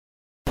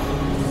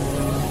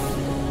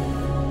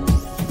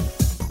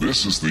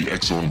This is the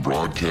X-Zone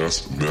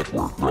Broadcast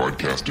Network,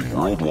 broadcasting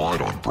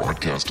worldwide on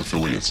broadcast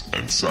affiliates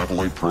and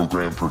satellite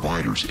program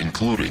providers,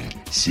 including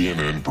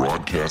CNN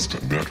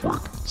Broadcast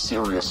Network,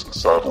 Sirius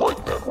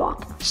Satellite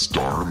Network,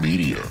 Star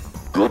Media,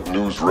 Good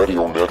News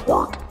Radio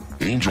Network,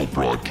 Angel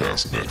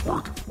Broadcast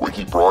Network,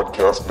 Wiki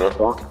Broadcast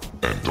Network,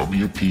 and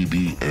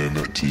WPBN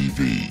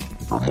TV.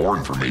 For more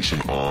information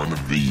on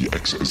the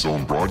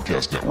X-Zone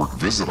Broadcast Network,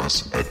 visit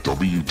us at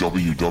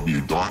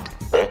www.xzbn.net.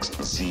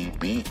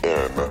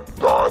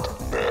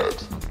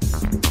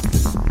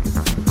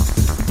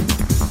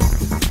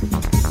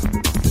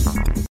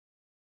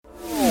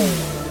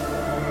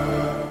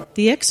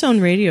 The X-Zone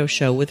Radio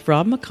Show with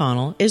Rob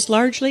McConnell is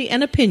largely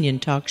an opinion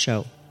talk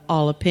show.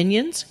 All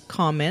opinions,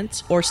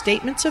 comments, or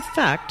statements of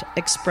fact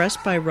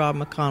expressed by Rob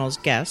McConnell's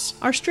guests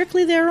are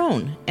strictly their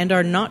own and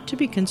are not to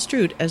be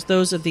construed as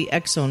those of the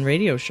X-Zone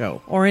Radio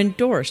Show or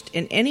endorsed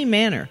in any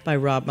manner by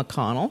Rob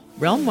McConnell,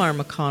 Relmar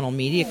McConnell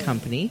Media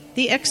Company,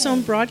 the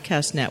X-Zone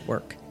Broadcast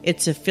Network,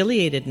 its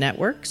affiliated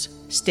networks,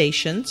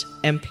 stations,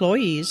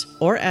 employees,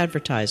 or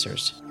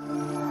advertisers.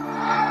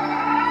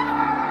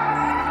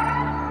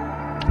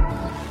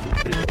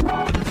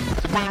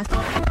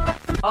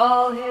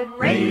 All Hit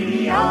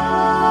Radio.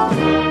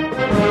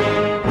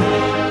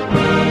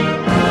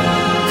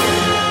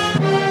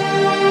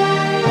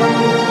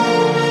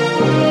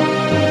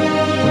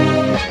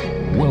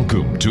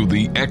 Welcome to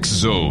the X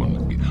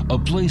Zone, a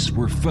place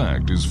where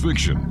fact is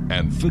fiction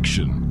and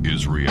fiction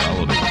is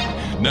reality.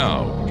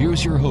 Now,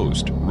 here's your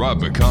host, Rob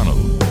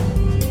McConnell.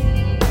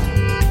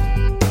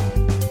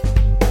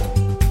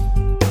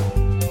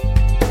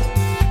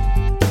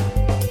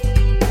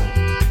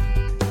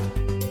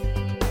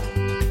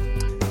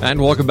 And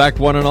welcome back,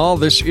 one and all.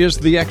 This is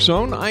the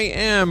X-Zone. I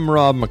am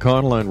Rob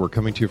McConnell, and we're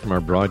coming to you from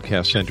our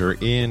broadcast center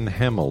in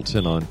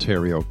Hamilton,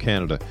 Ontario,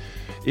 Canada.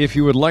 If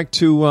you would like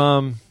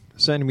to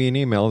send me an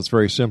email, it's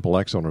very simple,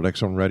 X-Zone at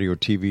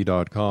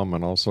xzoneradiotv.com,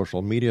 on all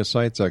social media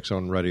sites,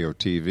 X-Zone Radio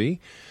TV.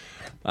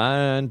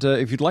 And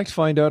if you'd like to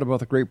find out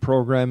about the great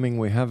programming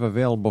we have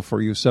available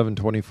for you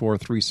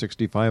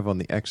 7/24/365 on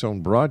the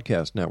X-Zone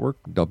Broadcast Network,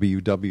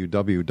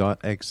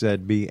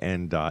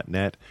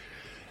 www.xzbn.net.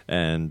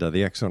 And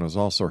the X-Zone is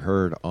also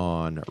heard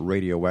on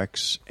Radio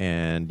X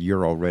and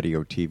Euro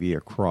Radio TV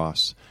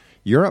across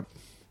Europe,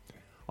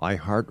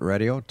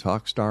 iHeartRadio,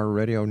 Talkstar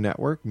Radio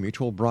Network,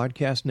 Mutual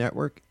Broadcast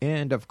Network,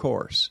 and, of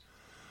course,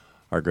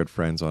 our good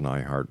friends on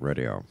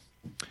iHeartRadio.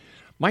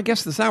 My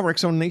guest this hour,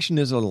 X-Zone Nation,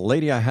 is a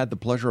lady I had the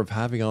pleasure of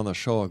having on the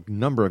show a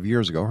number of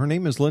years ago. Her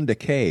name is Linda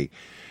Kaye,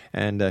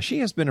 and she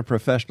has been a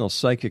professional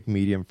psychic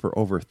medium for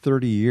over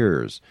 30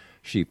 years.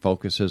 She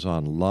focuses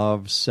on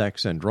love,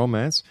 sex, and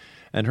romance,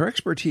 and her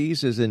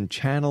expertise is in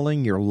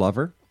channeling your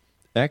lover,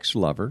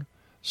 ex-lover,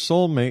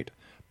 soulmate,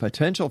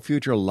 potential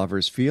future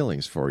lover's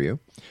feelings for you.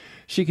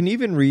 She can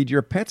even read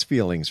your pet's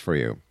feelings for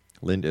you.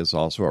 Linda is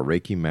also a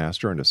Reiki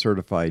master and a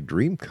certified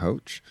dream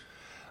coach.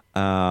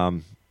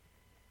 And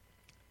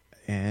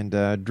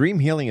dream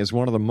healing is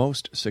one of the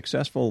most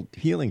successful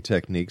healing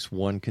techniques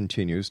one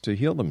continues to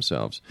heal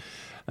themselves.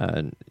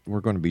 We're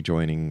going to be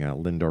joining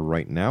Linda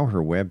right now.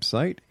 Her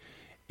website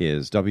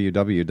is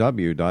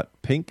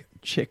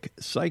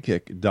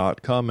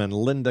www.pinkchickpsychic.com. And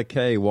Linda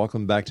Kaye,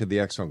 welcome back to the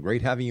X-Zone.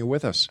 Great having you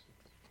with us.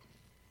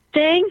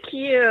 Thank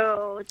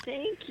you.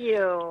 Thank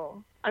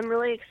you. I'm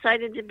really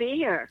excited to be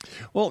here.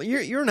 Well,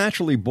 you're a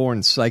naturally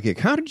born psychic.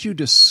 How did you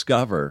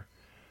discover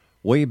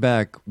way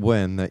back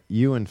when that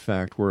you, in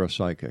fact, were a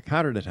psychic?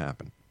 How did it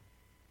happen?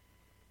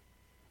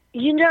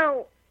 You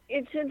know,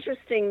 it's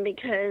interesting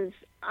because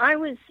I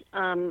was,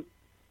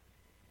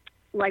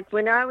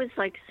 when I was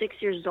 6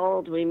 years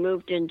old, we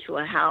moved into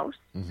a house.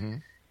 Mm-hmm.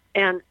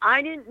 And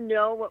I didn't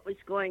know what was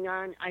going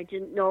on. I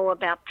didn't know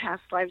about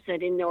past lives. I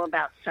didn't know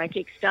about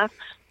psychic stuff.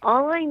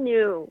 All I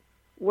knew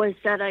was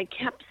that I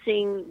kept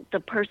seeing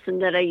the person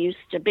that I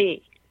used to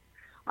be.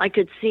 I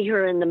could see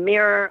her in the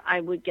mirror.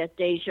 I would get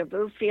deja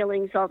vu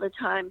feelings all the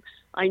time.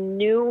 I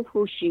knew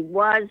who she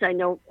was.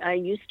 I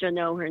used to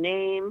know her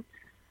name.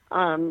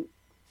 And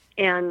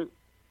I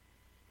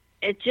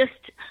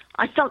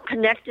felt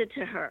connected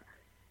to her.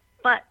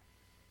 But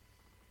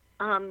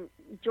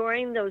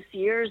during those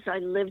years I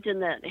lived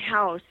in that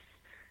house,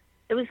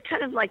 it was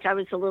kind of like I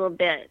was a little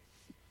bit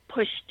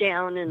pushed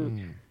down,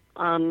 and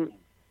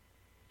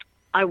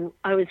I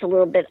was a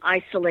little bit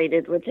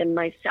isolated within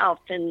myself,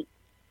 and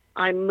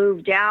I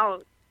moved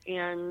out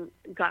and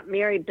got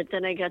married, but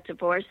then I got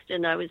divorced,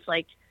 and I was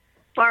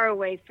far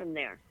away from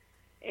there.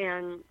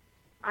 And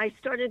I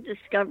started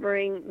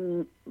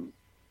discovering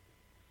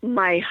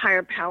my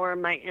higher power,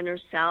 my inner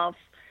self,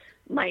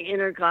 my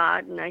inner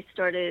God, and I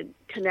started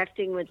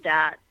connecting with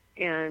that.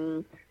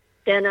 And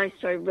then I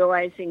started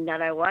realizing that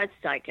I was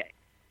psychic,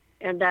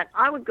 and that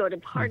I would go to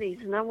parties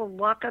and I would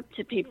walk up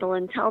to people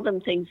and tell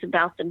them things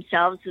about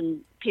themselves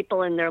and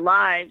people in their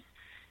lives.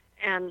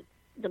 And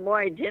the more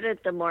I did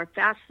it, the more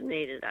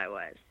fascinated I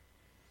was.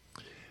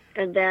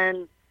 And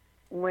then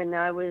when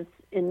I was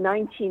in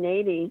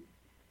 1980,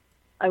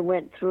 I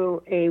went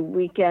through a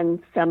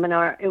weekend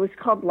seminar. It was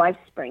called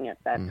LifeSpring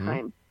at that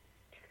time.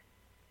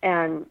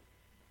 And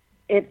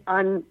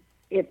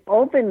it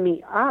opened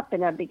me up,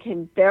 and I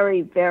became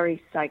very,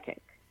 very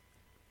psychic.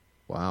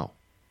 Wow.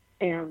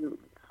 And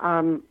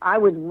I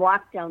would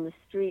walk down the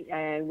street, and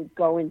I would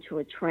go into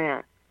a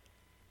trance.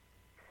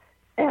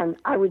 And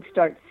I would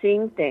start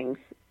seeing things,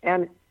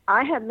 and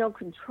I had no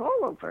control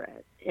over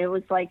it. It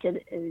was like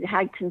it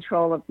had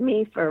control of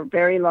me for a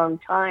very long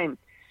time.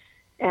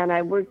 And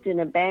I worked in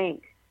a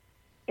bank,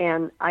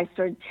 and I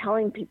started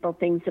telling people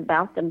things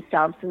about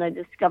themselves, and I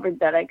discovered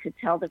that I could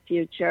tell the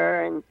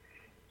future and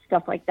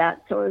stuff like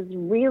that. So it was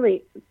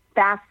really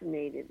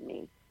fascinated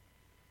me.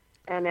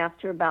 And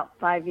after about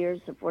 5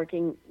 years of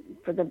working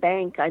for the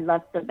bank, I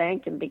left the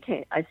bank and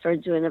I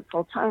started doing it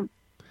full time.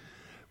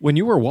 When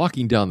you were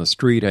walking down the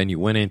street and you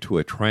went into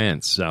a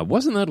trance,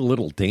 wasn't that a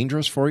little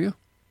dangerous for you?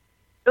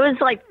 It was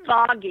like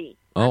foggy.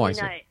 Oh, I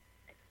see.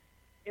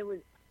 It was,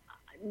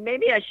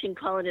 maybe I shouldn't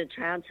call it a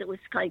trance. It was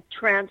like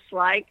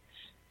trance-like,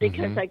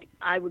 because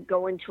I would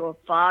go into a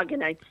fog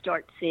and I'd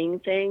start seeing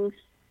things.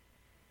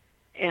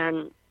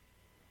 And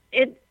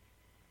it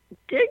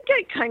did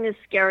get kind of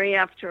scary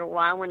after a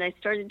while. When I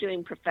started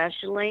doing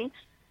professionally,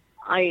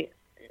 I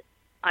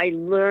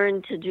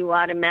learned to do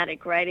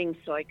automatic writing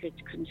so I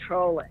could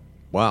control it.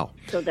 Wow.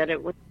 So that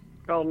it would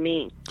control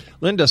me.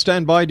 Linda,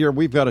 stand by, dear.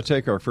 We've got to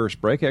take our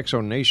first break.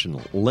 X-Zone Nation,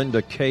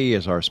 Linda Kaye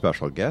is our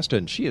special guest,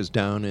 and she is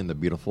down in the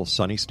beautiful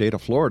sunny state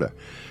of Florida.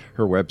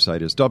 Her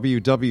website is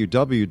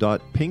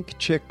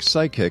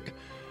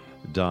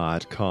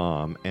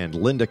www.pinkchickpsychic.com. And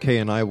Linda Kaye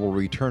and I will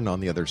return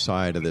on the other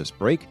side of this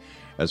break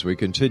as we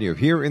continue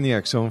here in the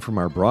X-Zone from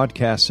our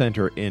broadcast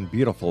center in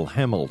beautiful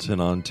Hamilton,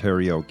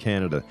 Ontario,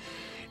 Canada.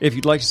 If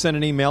you'd like to send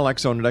an email,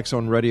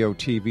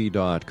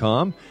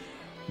 xzone@xzoneradiotv.com.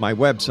 My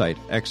website,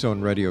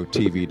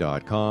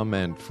 xzoneradiotv.com,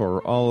 and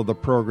for all of the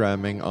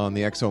programming on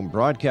the X-Zone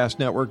Broadcast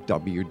Network,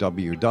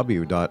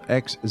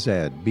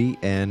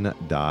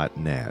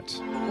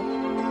 www.xzbn.net.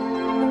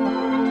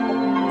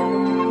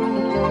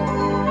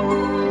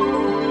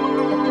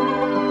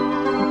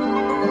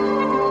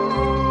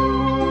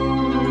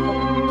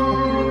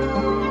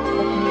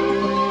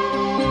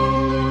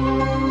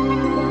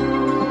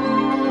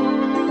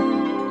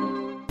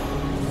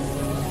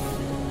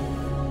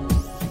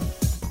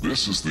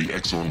 This is the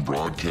X-Zone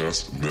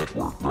Broadcast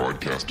Network,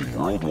 broadcasting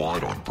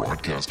worldwide on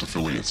broadcast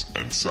affiliates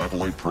and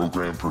satellite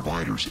program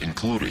providers,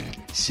 including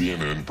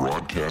CNN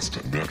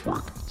Broadcast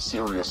Network,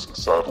 Sirius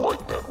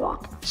Satellite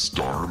Network,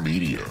 Star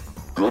Media,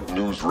 Good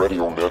News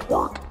Radio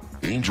Network,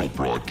 Angel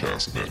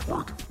Broadcast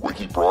Network,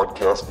 Wiki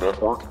Broadcast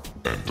Network,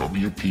 and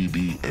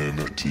WPBN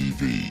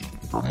TV.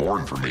 For more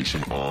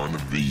information on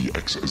the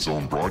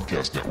X-Zone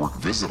Broadcast Network,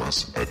 visit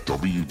us at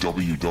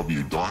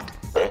www.xzbn.net.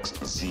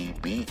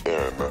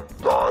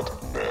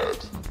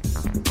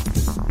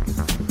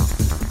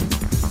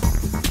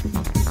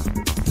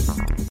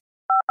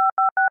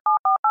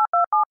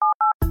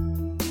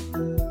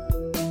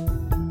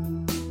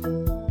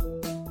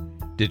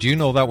 Did you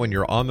know that when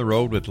you're on the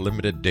road with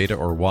limited data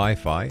or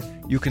Wi-Fi,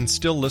 you can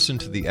still listen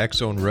to the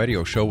X-Zone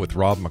Radio Show with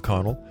Rob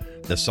McConnell,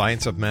 The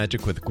Science of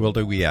Magic with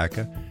Gwilda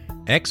Wiyaka,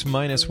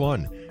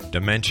 X-1,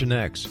 Dimension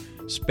X,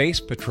 Space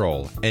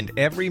Patrol, and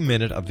every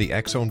minute of the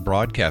X-Zone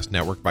Broadcast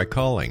Network by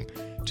calling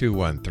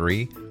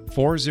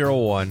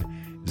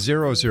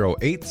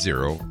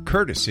 213-401-0080,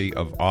 courtesy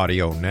of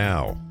Audio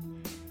Now.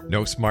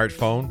 No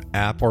smartphone,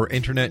 app, or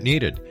internet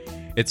needed.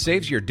 It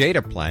saves your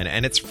data plan,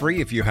 and it's free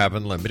if you have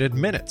unlimited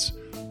minutes.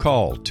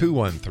 Call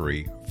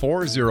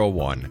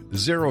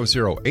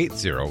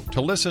 213-401-0080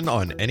 to listen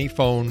on any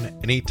phone,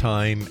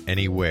 anytime,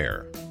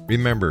 anywhere.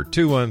 Remember,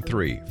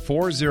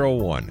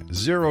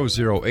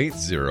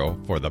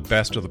 213-401-0080 for the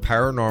best of the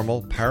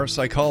paranormal,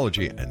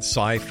 parapsychology, and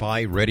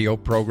sci-fi radio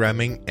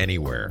programming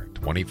anywhere,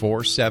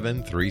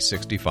 24/7,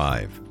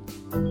 365.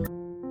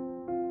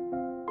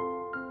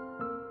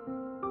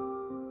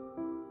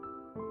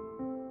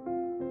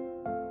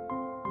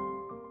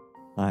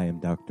 I am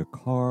Dr.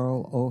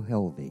 Carl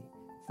O'Helvey,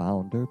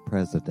 founder,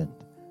 president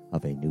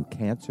of a new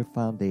cancer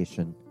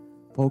foundation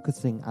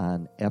focusing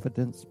on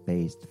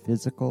evidence-based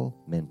physical,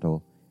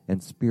 mental, and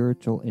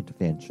spiritual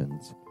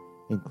interventions,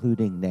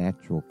 including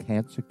natural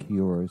cancer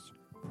cures,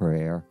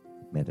 prayer,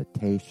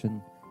 meditation,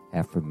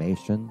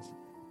 affirmations,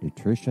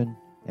 nutrition,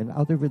 and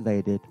other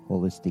related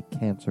holistic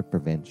cancer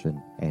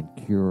prevention and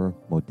cure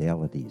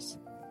modalities.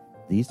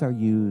 These are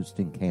used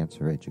in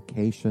cancer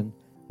education,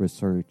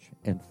 research,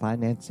 and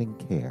financing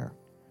care.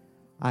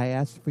 I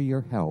ask for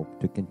your help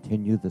to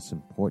continue this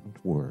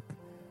important work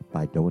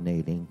by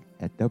donating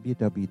at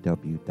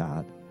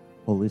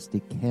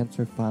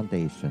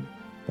www.holisticcancerfoundation.com.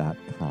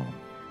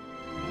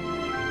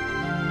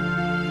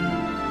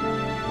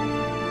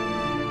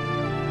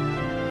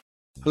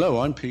 Hello,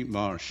 I'm Pete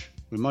Marsh.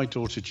 With my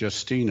daughter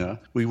Justina,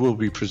 we will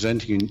be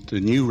presenting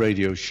the new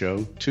radio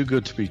show, Too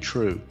Good to Be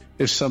True.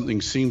 If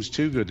something seems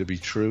too good to be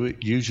true,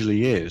 it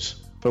usually is.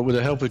 But with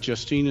the help of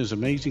Justina's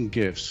amazing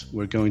gifts,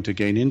 we're going to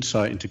gain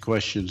insight into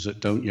questions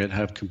that don't yet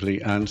have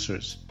complete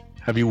answers.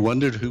 Have you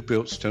wondered who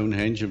built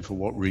Stonehenge and for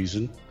what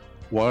reason?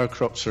 Why are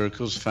crop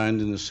circles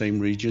found in the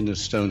same region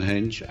as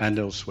Stonehenge and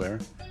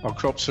elsewhere? Are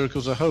crop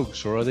circles a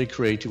hoax, or are they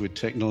created with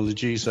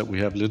technologies that we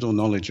have little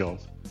knowledge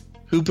of?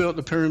 Who built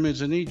the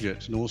pyramids in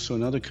Egypt and also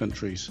in other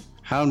countries?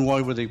 How and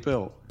why were they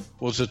built?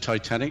 Was the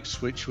Titanic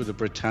switched with the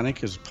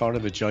Britannic as part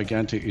of a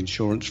gigantic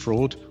insurance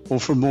fraud, or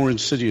for more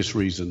insidious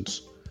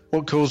reasons?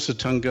 What caused the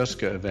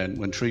Tunguska event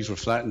when trees were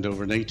flattened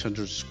over an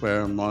 800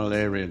 square mile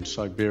area in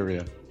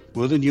Siberia?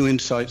 Will the new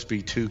insights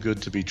be too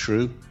good to be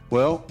true?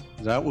 Well,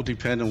 that will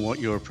depend on what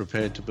you are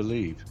prepared to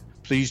believe.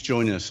 Please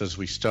join us as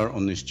we start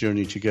on this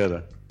journey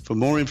together. For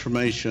more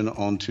information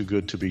on Too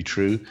Good to Be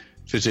True,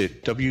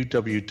 visit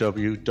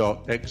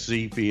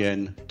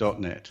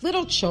www.xzbn.net.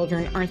 Little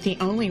children aren't the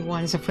only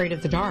ones afraid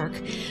of the dark.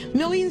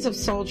 Millions of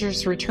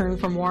soldiers return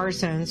from war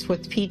zones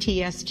with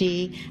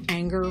PTSD,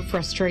 anger,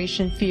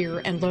 frustration,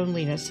 fear, and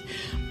loneliness,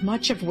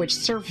 much of which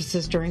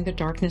surfaces during the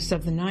darkness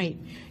of the night.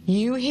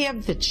 You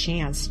have the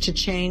chance to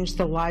change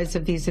the lives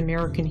of these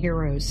American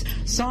heroes.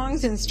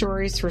 Songs and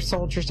Stories for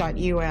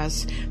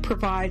Soldiers.us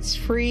provides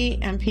free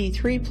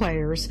MP3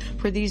 players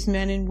for these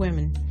men and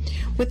women.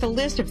 With a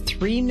list of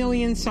 3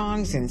 million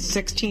songs in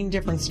 16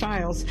 different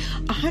styles,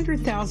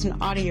 100,000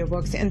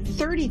 audiobooks, and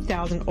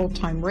 30,000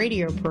 old-time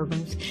radio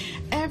programs,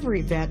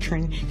 every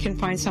veteran can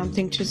find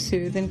something to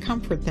soothe and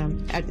comfort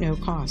them at no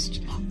cost.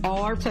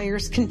 All our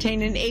players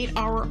contain an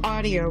 8-hour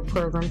audio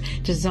program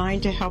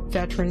designed to help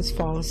veterans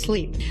fall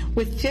asleep.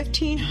 With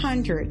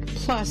 1,500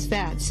 plus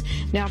vets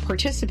now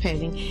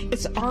participating,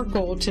 it's our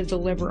goal to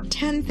deliver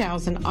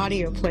 10,000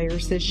 audio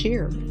players this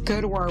year.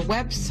 Go to our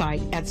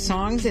website at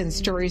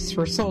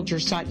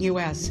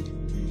songsandstoriesforsoldiers.us.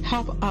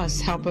 Help us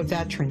help a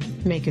veteran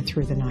make it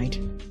through the night.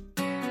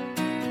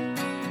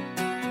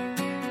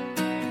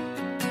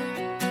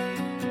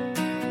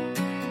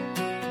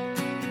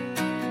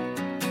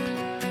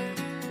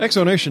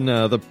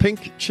 Exonation, the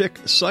Pink Chick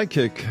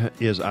Psychic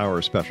is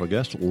our special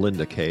guest.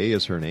 Linda Kaye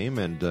is her name,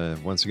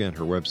 and once again,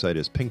 her website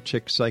is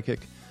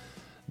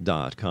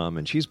pinkchickpsychic.com,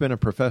 and she's been a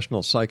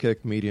professional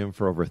psychic medium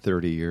for over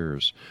 30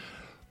 years.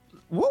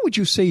 What would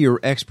you say your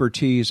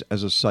expertise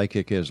as a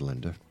psychic is,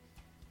 Linda?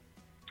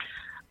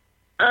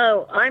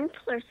 Oh, I'm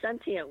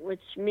clairsentient,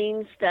 which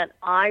means that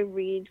I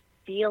read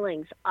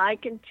feelings. I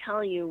can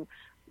tell you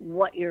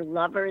what your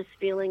lover is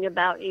feeling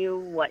about you,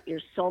 what your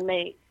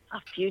soulmate, a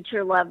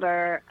future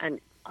lover,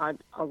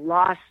 a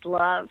lost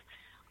love.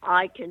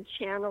 I can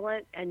channel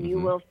it, and you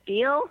will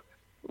feel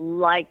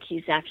like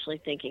he's actually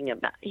thinking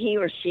about, he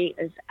or she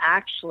is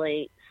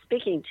actually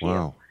speaking to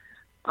you.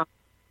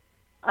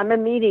 I'm a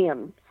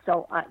medium,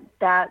 so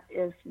that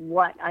is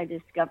what I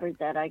discovered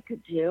that I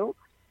could do,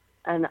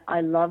 and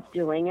I love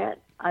doing it.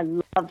 I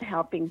love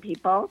helping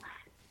people.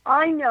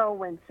 I know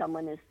when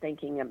someone is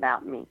thinking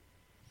about me,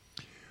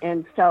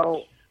 and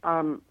so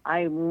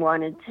I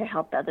wanted to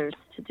help others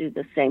to do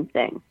the same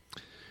thing.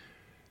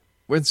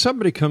 When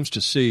somebody comes to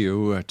see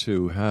you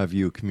to have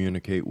you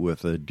communicate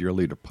with a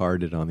dearly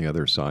departed on the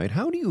other side,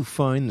 how do you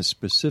find the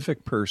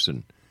specific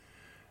person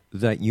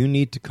that you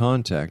need to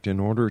contact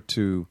in order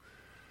to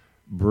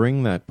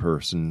bring that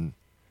person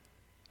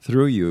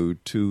through you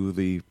to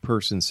the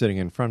person sitting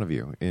in front of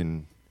you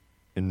in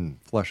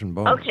flesh and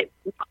bone? Okay.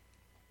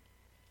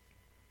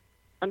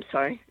 I'm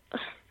sorry.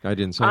 I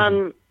didn't say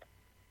that.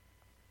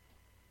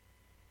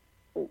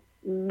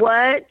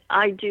 What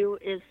I do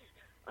is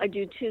I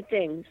do two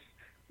things.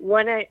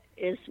 One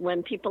is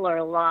when people are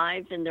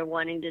alive and they're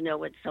wanting to know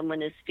what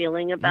someone is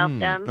feeling about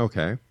them.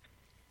 Okay.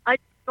 I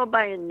go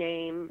by a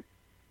name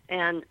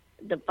and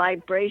the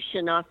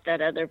vibration off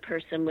that other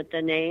person with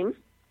the name.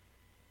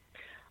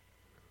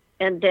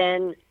 And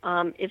then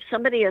if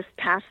somebody has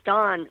passed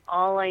on,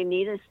 all I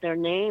need is their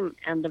name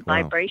and the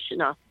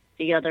vibration off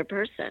the other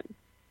person.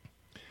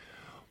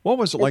 What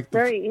was it like?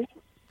 Very easy.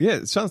 Yeah,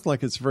 it sounds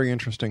like it's a very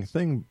interesting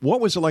thing.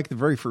 What was it like the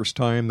very first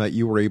time that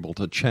you were able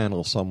to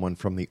channel someone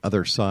from the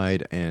other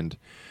side and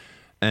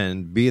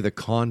be the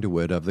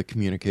conduit of the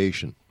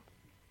communication?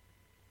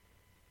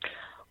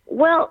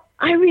 Well,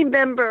 I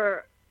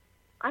remember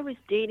I was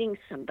dating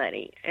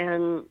somebody,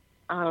 and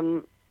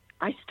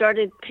I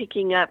started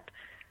picking up,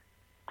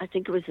 I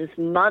think it was his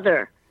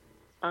mother,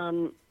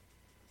 and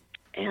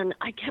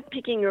I kept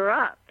picking her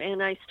up,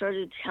 and I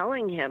started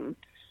telling him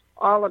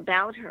all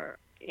about her,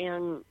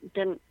 and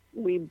then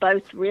we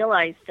both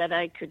realized that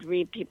I could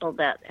read people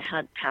that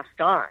had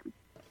passed on.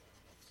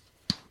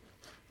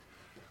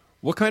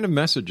 What kind of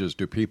messages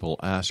do people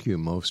ask you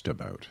most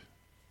about?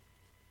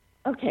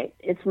 Okay,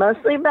 it's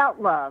mostly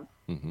about love.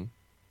 Mm-hmm.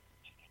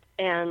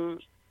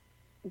 And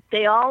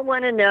they all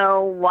want to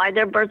know why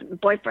their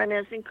boyfriend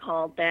hasn't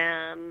called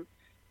them.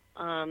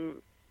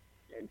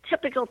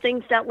 Typical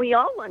things that we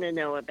all want to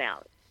know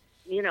about.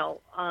 You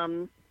know,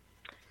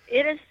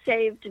 it has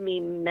saved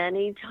me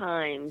many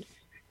times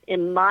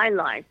in my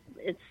life.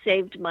 It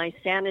saved my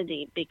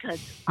sanity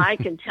because I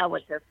can tell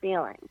what they're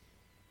feeling.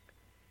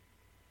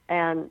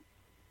 And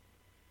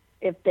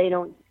if they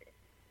don't,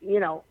 you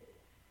know,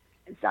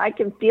 so I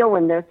can feel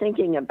when they're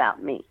thinking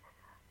about me.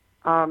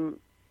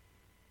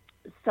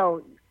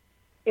 So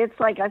it's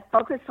like I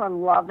focus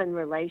on love and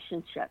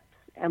relationships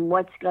and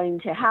what's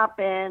going to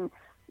happen,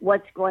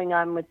 what's going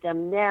on with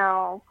them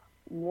now,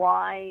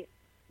 why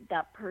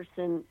that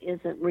person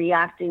isn't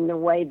reacting the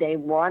way they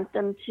want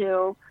them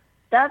to.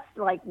 That's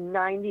like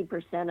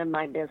 90% of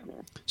my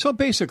business. So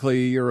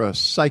basically, you're a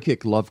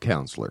psychic love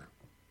counselor.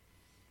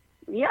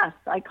 Yes,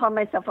 I call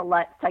myself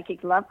a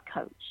psychic love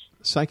coach.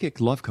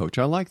 Psychic love coach.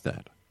 I like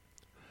that.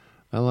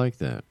 I like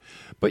that.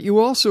 But you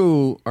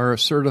also are a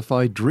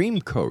certified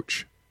dream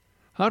coach.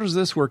 How does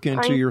this work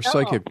into your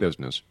psychic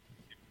business?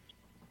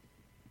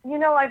 You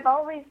know, I've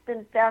always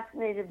been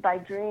fascinated by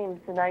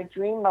dreams, and I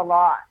dream a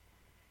lot.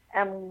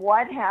 And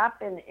what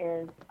happened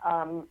is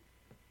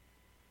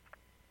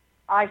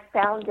I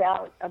found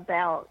out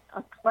about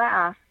a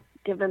class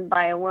given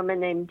by a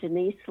woman named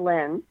Denise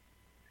Lynn,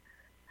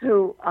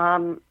 who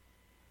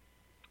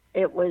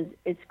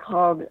it's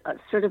called a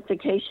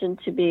certification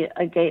to be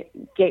a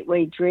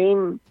gateway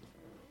dream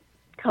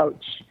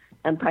coach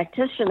and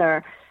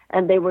practitioner,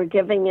 and they were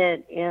giving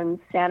it in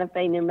Santa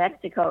Fe, New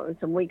Mexico. It was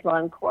a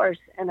week-long course,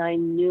 and I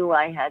knew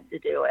I had to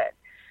do it.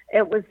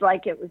 It was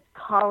like it was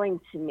calling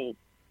to me,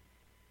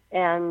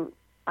 and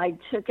I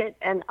took it,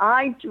 and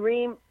I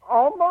dream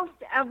almost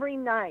every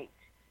night,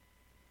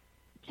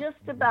 just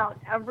about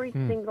every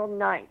single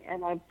night,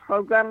 and I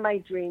program my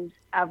dreams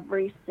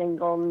every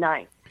single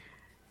night,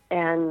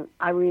 and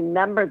I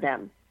remember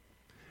them.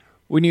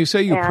 When you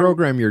say you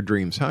program your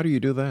dreams, how do you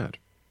do that?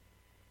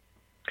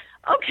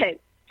 Okay,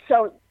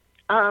 so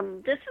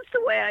this is the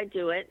way I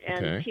do it,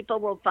 and people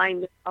will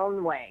find their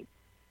own way.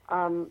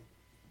 And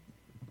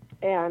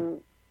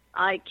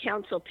I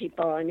counsel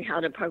people on how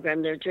to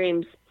program their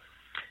dreams.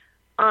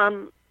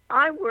 When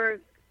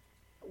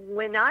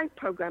I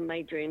program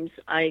my dreams,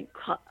 I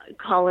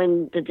call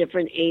in the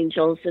different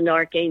angels and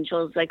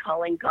archangels. I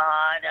call in God.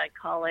 I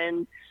call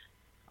in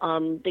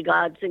the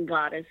gods and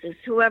goddesses,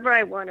 whoever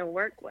I want to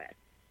work with.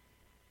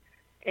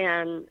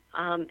 And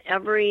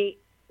every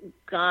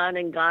god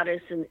and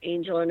goddess and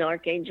angel and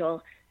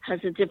archangel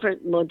has a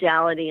different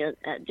modality, a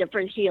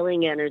different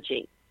healing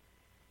energy.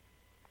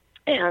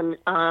 And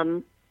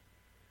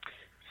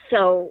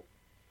so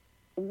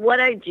what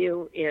I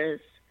do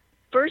is,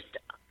 first,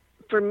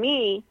 for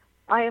me,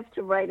 I have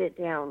to write it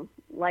down.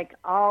 Like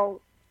I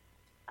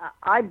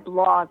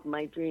blog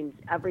my dreams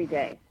every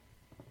day.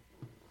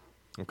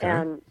 Okay.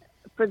 And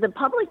for the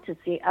public to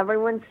see,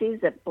 everyone sees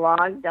it,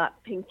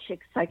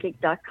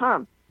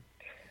 blog.pinkchickpsychic.com.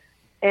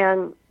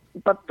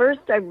 But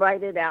first I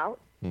write it out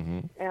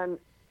and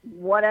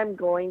what I'm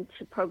going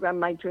to program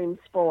my dreams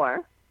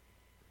for.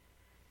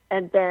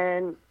 And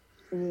then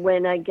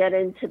when I get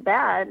into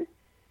bed,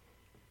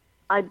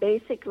 I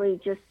basically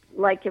just,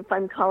 like if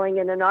I'm calling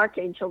in an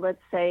archangel, let's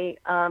say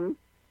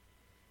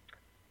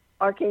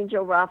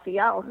Archangel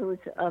Raphael, who's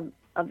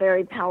a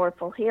very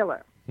powerful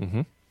healer.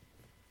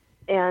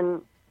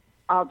 And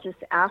I'll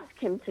just ask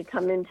him to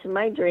come into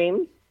my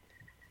dream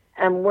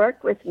and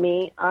work with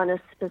me on a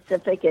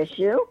specific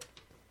issue.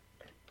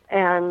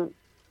 And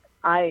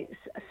I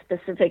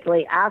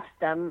specifically asked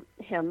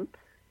him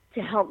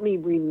to help me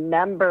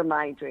remember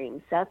my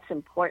dreams. That's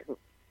important.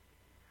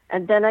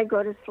 And then I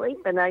go to sleep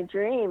and I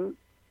dream.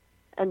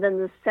 And then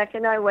the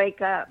second I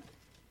wake up,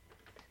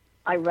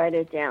 I write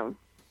it down.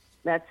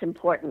 That's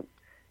important.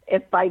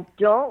 If I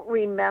don't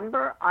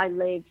remember, I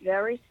lay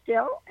very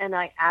still and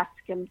I ask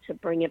him to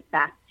bring it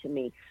back to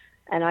me.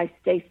 And I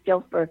stay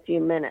still for a few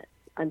minutes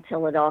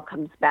until it all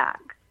comes back.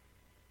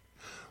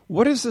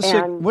 What is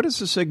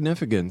the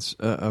significance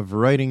of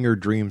writing your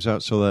dreams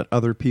out so that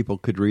other people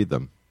could read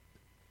them?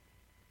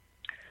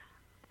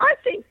 I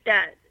think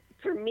that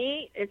for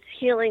me, it's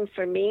healing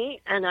for me,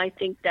 and I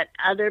think that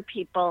other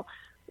people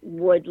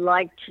would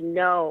like to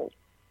know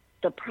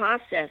the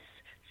process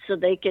so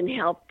they can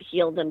help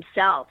heal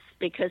themselves,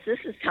 because this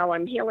is how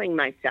I'm healing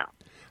myself.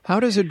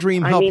 How does a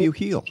dream help you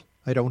heal?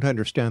 I don't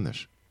understand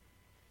this.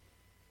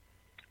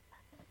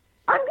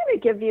 I'm going to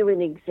give you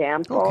an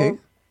example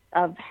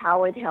of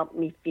how it helped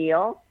me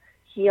heal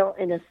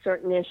in a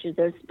certain issue.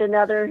 There's been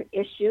other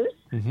issues,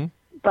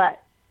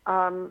 but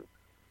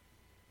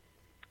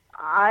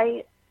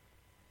I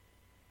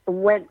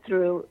went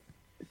through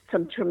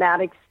some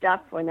traumatic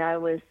stuff when I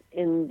was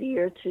in the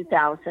year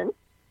 2000.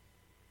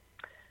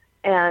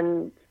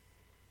 And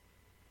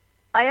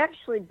I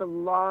actually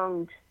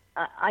belonged,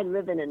 I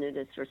live in a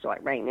nudist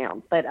resort right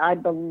now, but I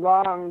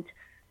belonged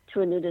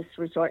to a nudist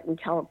resort in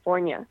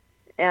California.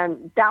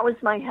 And that was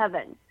my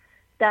heaven.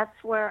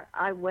 That's where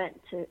I went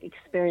to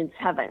experience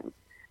heaven.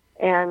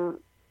 And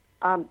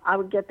I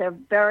would get there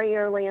very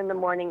early in the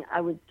morning.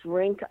 I would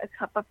drink a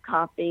cup of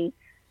coffee,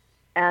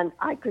 and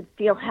I could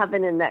feel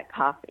heaven in that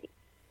coffee.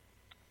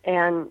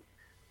 And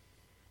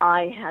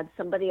I had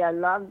somebody I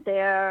loved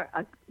there,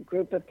 a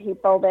group of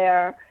people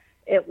there.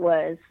 It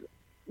was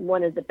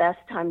one of the best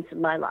times of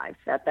my life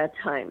at that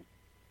time.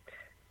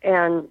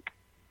 And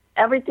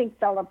everything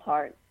fell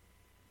apart.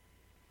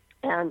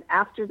 And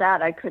after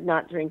that, I could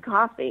not drink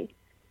coffee.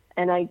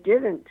 And I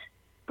didn't.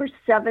 For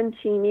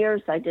 17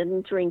 years, I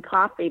didn't drink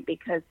coffee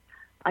because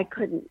I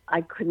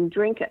couldn't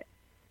drink it.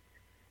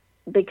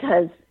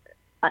 Because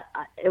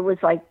it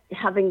was like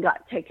heaven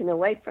got taken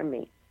away from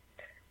me.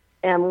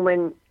 And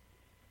when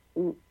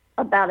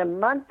about a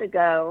month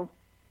ago,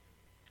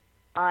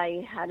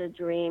 I had a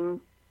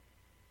dream,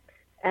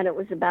 and it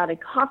was about a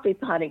coffee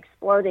pot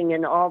exploding,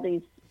 and all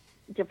these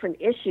different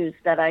issues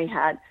that I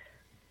had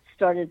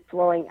started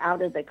flowing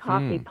out of the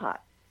coffee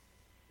pot.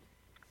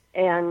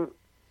 And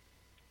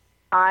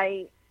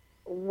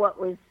what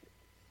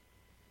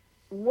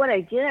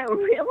I didn't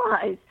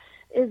realize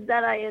is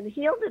that I had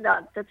healed it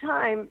at the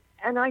time,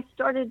 and I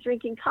started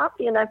drinking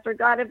coffee, and I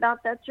forgot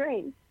about that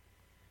dream.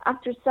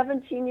 After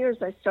 17 years,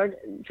 I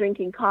started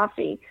drinking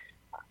coffee,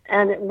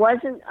 and it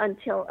wasn't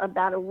until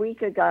about a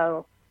week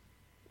ago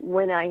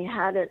when I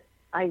had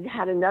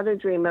another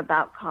dream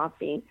about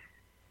coffee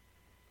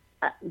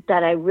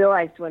that I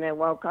realized when I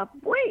woke up,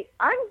 wait,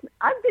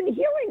 I've been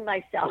healing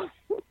myself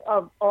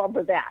of all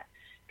of that,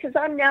 because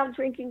I'm now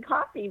drinking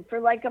coffee for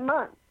like a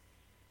month.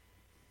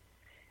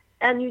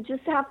 And you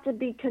just have to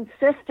be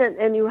consistent,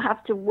 and you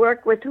have to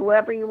work with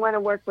whoever you want to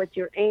work with,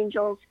 your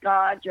angels,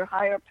 God, your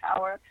higher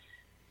power.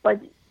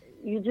 But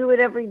you do it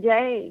every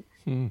day.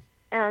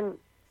 And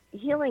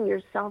healing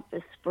yourself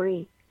is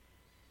free.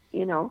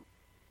 You know,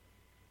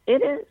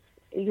 it is.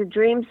 Your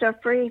dreams are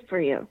free for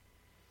you.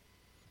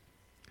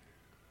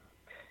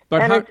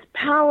 But and it's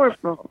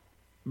powerful.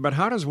 But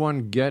how does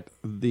one get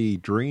the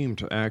dream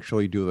to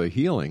actually do the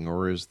healing,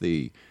 or is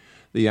the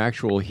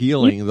actual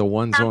healing the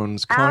one's own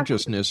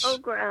consciousness?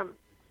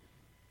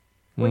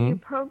 When you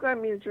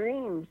program your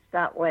dreams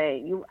that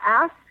way, you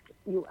ask,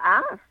 you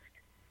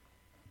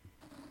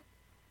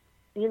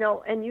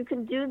know, and you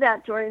can do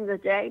that during the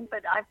day,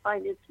 but I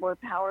find it's more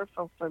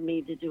powerful for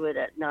me to do it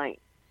at night.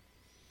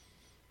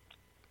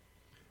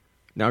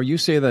 Now, you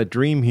say that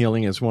dream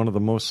healing is one of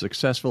the most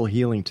successful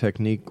healing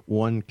technique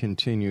one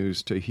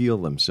continues to heal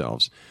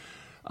themselves.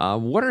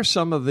 What are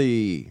some of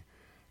the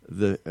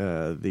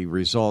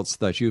results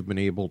that you've been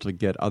able to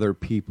get other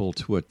people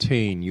to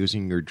attain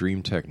using your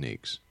dream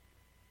techniques?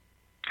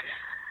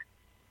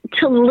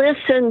 To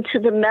listen to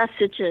the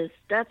messages.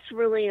 That's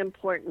really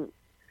important.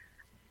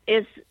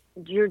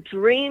 Your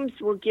dreams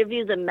will give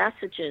you the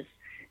messages.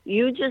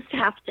 You just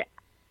have to,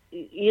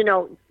 you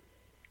know,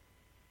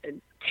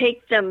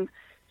 take them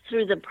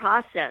through the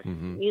process,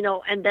 you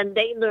know, and then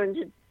they learn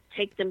to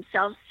take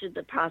themselves through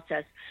the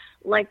process.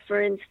 Like,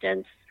 for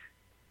instance,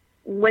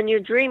 when you're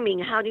dreaming,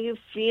 how do you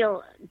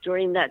feel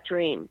during that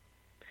dream?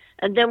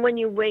 And then when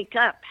you wake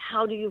up,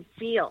 how do you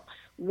feel?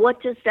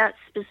 What does that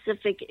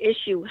specific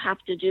issue have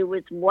to do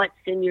with what's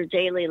in your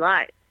daily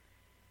life?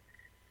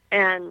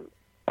 And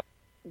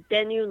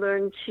then you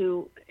learn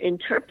to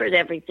interpret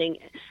everything.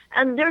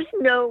 And there's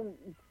no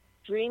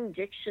dream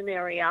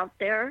dictionary out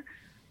there.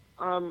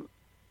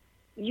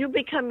 You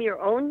become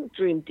your own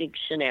dream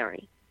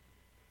dictionary.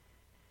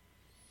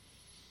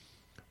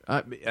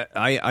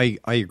 I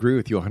agree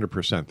with you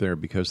 100% there,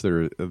 because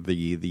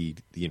the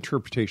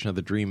interpretation of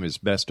the dream is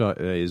based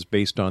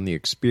on the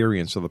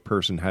experience of the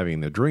person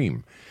having the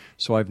dream.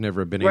 So I've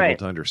never been able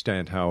to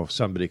understand how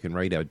somebody can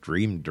write a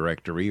dream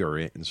directory or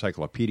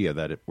encyclopedia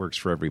that it works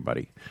for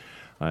everybody.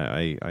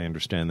 I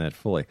understand that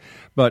fully.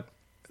 But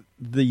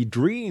the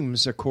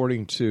dreams,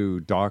 according to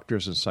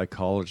doctors and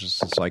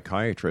psychologists and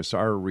psychiatrists,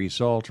 are a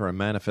result or a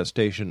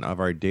manifestation of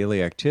our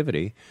daily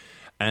activity,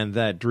 and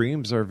that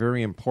dreams are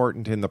very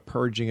important in the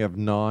purging of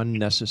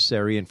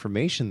non-necessary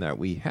information that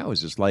we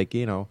house. It's like,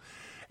 you know,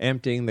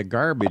 emptying the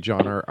garbage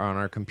on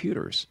our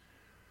computers.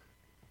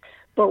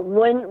 But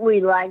wouldn't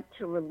we like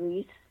to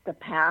release the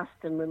past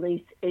and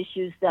release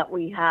issues that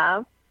we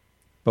have?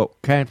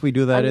 But can't we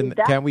do that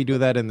can't we do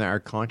that in our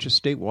conscious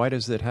state? Why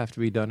does it have to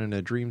be done in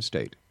a dream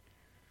state?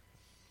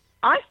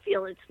 I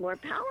feel it's more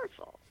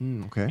powerful.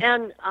 Okay.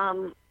 And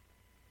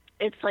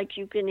it's like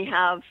you can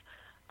have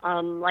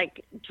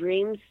like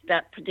dreams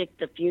that predict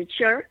the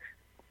future.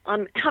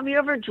 Have you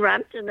ever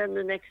dreamt and then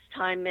the next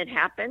time it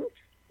happens?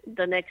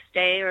 The next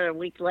day or a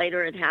week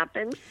later it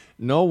happens?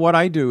 No, what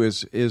I do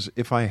is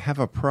if I have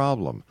a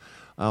problem,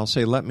 I'll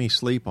say, let me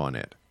sleep on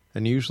it.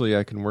 And usually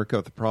I can work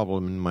out the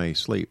problem in my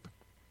sleep.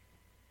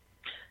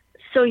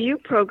 So you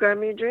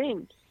program your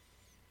dreams.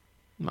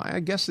 I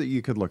guess that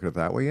you could look at it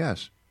that way,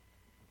 yes.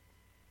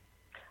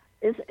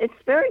 It's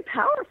very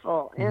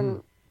powerful,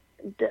 and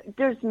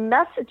there's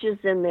messages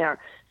in there.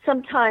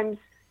 Sometimes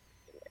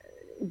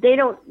they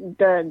don't.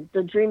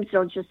 The dreams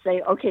don't just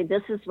say, "Okay,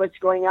 this is what's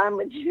going on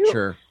with you."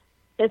 Sure.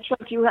 It's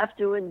like you have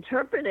to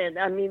interpret it.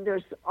 I mean,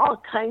 there's all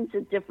kinds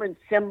of different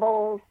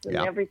symbols and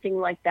everything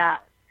like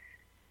that.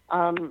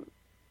 And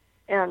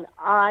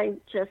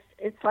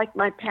it's like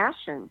my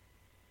passion.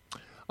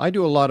 I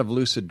do a lot of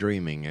lucid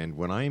dreaming, and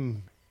when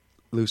I'm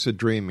lucid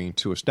dreaming,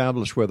 to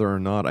establish whether or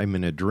not I'm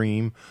in a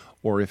dream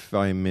or if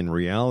I'm in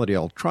reality,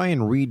 I'll try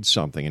and read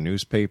something, a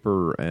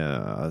newspaper,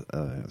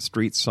 a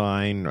street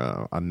sign,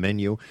 a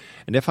menu.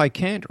 And if I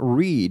can't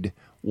read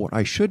what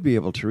I should be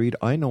able to read,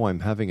 I know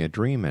I'm having a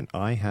dream, and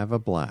I have a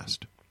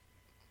blast.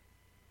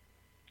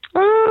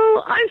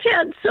 Oh, I've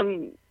had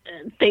some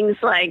things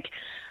like,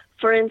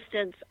 for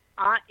instance,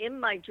 in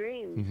my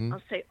dreams,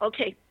 I'll say,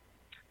 okay,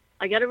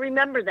 I got to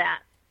remember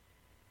that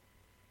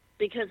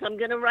because I'm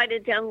going to write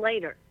it down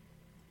later.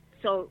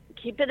 So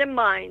keep it in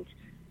mind.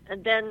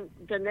 And then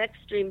the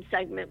next dream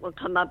segment will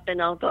come up, and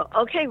I'll go,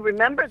 okay,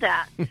 remember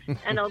that.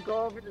 And I'll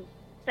go over to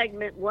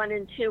segment 1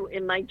 and 2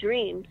 in my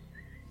dreams.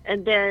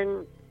 And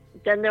then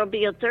there'll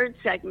be a third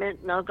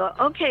segment, and I'll go,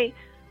 okay,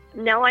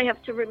 now I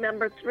have to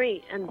remember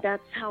 3. And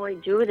that's how I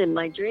do it in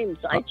my dreams.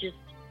 I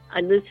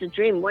lucid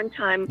dream. One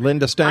time...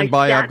 Linda, stand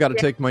by. I've got to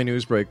take my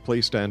news break.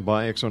 Please stand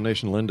by. X Zone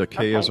Nation, Linda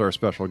Kaye is our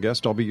special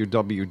guest.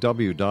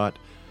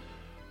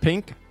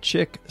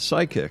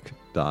 www.pinkchickpsychic.com.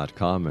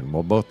 And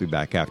we'll both be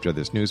back after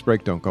this news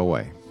break. Don't go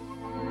away.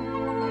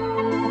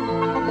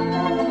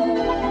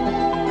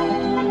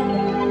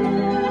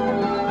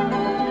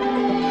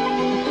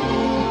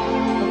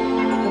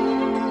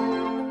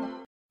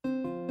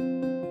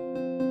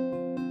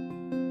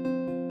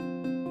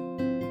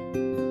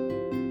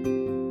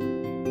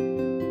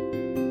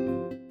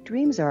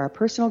 Dreams are our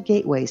personal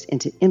gateways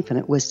into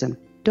infinite wisdom.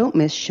 Don't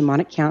miss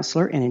shamanic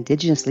counselor and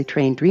indigenously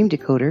trained dream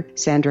decoder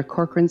Sandra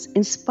Corcoran's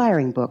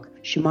inspiring book,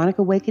 Shamanic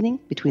Awakening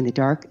Between the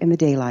Dark and the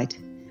Daylight.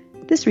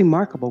 This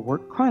remarkable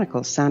work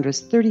chronicles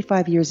Sandra's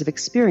 35 years of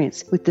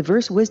experience with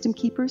diverse wisdom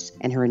keepers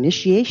and her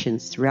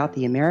initiations throughout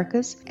the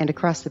Americas and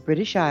across the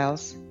British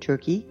Isles,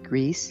 Turkey,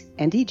 Greece,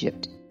 and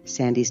Egypt.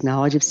 Sandy's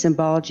knowledge of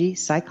symbology,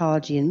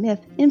 psychology, and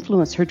myth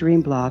influence her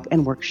dream blog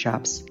and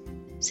workshops.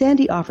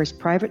 Sandy offers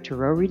private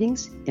tarot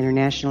readings,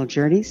 international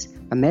journeys,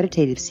 a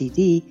meditative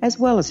CD, as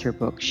well as her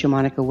book,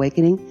 Shamanic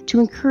Awakening, to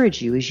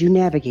encourage you as you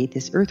navigate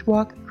this earth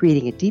walk,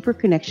 creating a deeper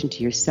connection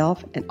to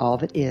yourself and all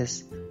that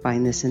is.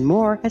 Find this and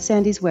more at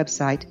Sandy's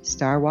website,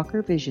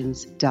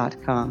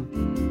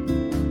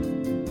 starwalkervisions.com.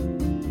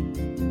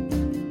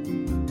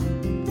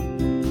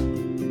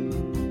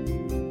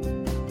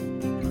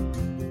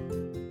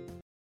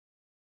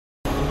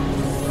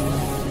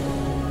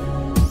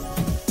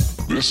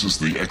 This is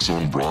the X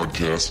Zone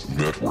Broadcast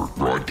Network,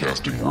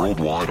 broadcasting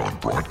worldwide on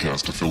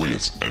broadcast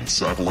affiliates and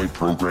satellite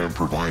program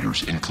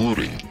providers,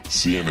 including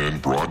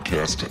CNN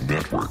Broadcast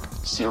Network,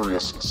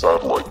 Sirius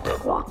Satellite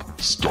Network,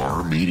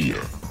 Star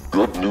Media,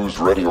 Good News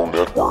Radio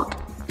Network,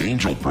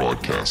 Angel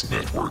Broadcast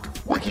Network,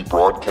 Wiki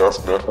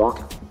Broadcast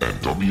Network, and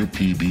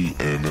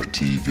WPBN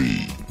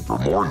TV. For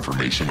more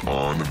information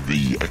on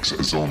the X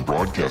Zone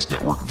Broadcast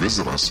Network,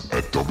 visit us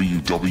at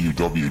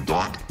www.xzbn.net.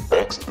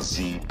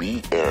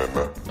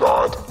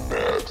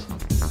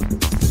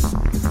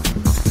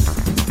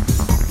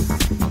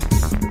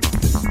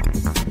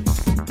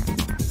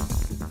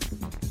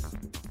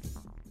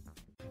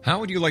 How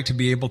would you like to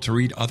be able to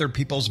read other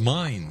people's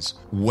minds?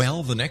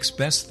 Well, the next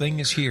best thing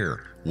is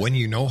here. When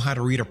you know how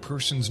to read a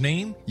person's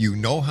name, you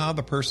know how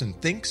the person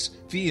thinks,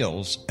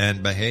 feels,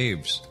 and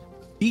behaves.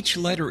 Each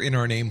letter in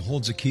our name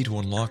holds a key to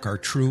unlock our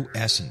true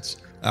essence.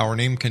 Our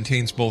name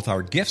contains both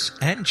our gifts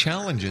and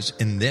challenges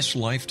in this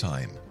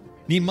lifetime.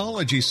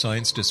 Mnemology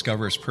science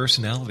discovers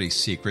personality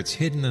secrets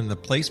hidden in the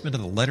placement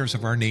of the letters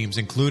of our names,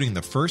 including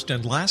the first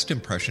and last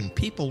impression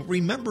people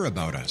remember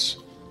about us.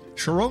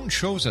 Sharon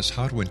shows us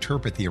how to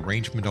interpret the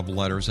arrangement of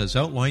letters as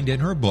outlined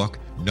in her book,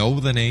 Know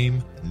the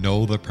Name,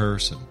 Know the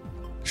Person.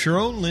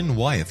 Sharon Lynn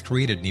Wyeth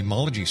created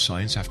mnemology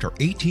science after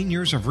 18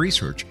 years of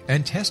research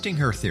and testing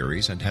her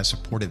theories, and has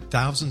supported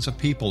thousands of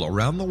people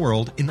around the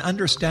world in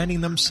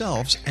understanding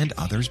themselves and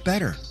others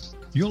better.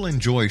 You'll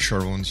enjoy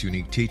Sharon's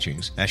unique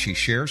teachings as she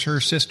shares her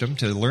system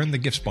to learn the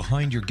gifts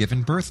behind your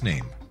given birth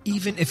name.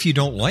 Even if you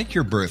don't like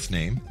your birth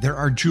name, there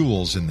are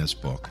jewels in this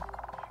book.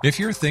 If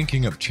you're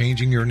thinking of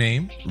changing your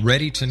name,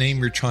 ready to name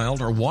your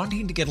child, or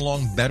wanting to get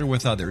along better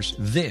with others,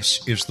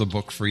 this is the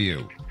book for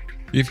you.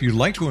 If you'd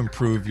like to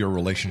improve your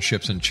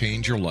relationships and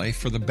change your life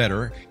for the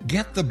better,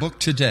 get the book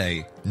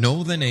today,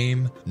 Know the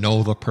Name,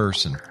 Know the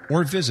Person,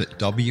 or visit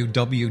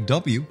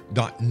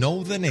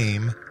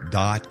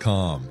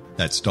www.knowthename.com.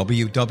 That's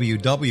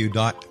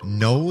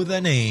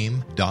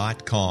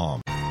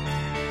www.knowthename.com.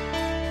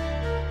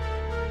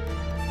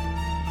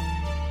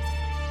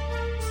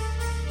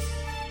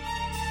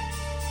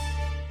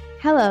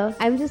 Hello,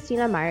 I'm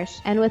Justina Marsh,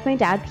 and with my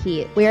dad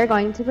Pete, we are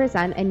going to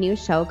present a new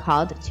show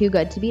called Too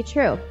Good to Be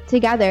True.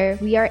 Together,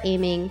 we are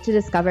aiming to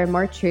discover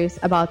more truths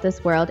about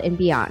this world and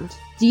beyond.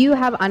 Do you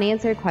have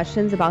unanswered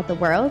questions about the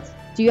world?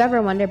 Do you ever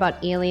wonder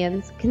about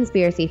aliens,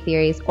 conspiracy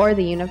theories, or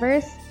the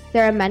universe?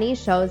 There are many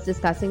shows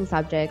discussing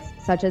subjects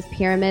such as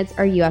pyramids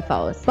or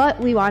UFOs, but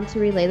we want to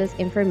relay this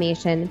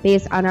information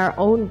based on our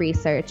own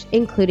research,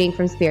 including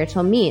from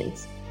spiritual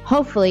means.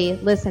 Hopefully,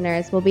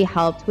 listeners will be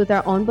helped with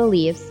their own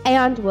beliefs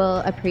and will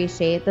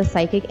appreciate the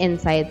psychic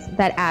insights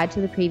that add to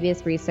the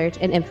previous research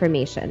and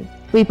information.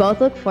 We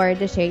both look forward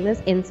to sharing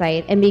this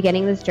insight and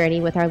beginning this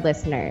journey with our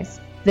listeners.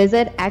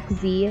 Visit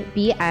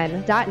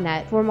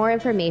xzbn.net for more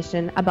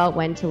information about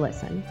when to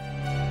listen.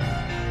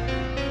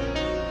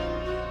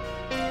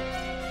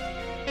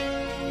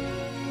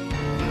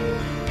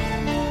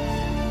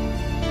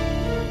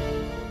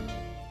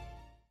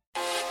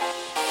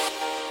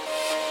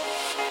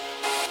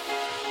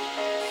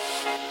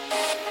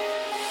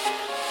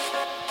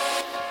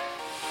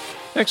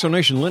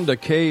 Exonation Linda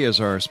Kaye is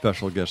our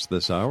special guest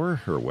this hour.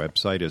 Her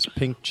website is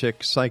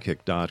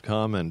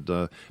pinkchickpsychic.com.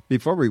 And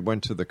before we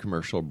went to the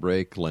commercial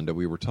break, Linda,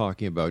 we were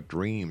talking about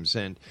dreams.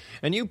 And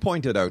you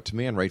pointed out to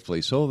me, and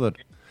rightfully so, that,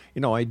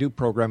 I do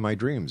program my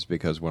dreams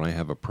because when I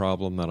have a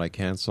problem that I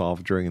can't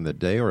solve during the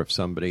day, or if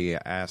somebody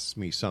asks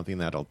me something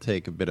that'll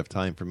take a bit of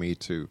time for me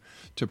to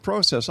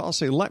process, I'll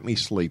say, let me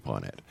sleep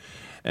on it.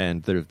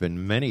 And there have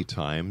been many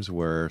times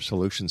where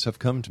solutions have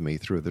come to me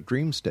through the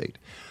dream state.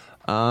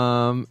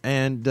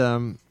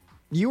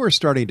 You were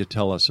starting to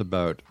tell us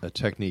about a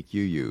technique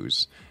you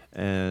use,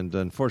 and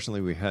unfortunately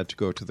we had to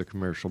go to the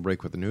commercial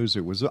break with the news.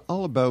 It was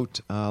all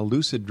about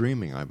lucid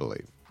dreaming, I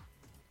believe.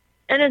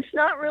 And it's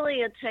not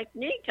really a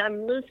technique.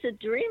 I'm lucid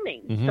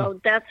dreaming. Mm-hmm.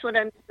 So that's what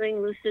I'm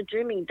doing, lucid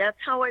dreaming. That's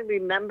how I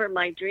remember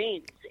my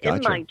dreams, Gotcha.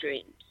 in my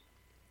dreams.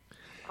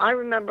 I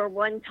remember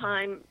one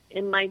time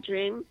in my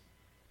dream,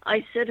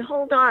 I said,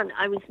 hold on.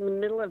 I was in the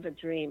middle of a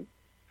dream.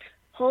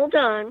 Hold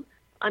on.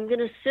 I'm going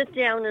to sit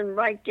down and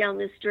write down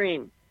this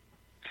dream.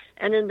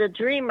 And in the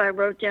dream, I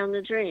wrote down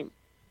the dream.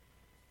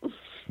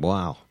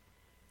 Wow.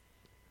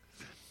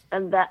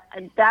 And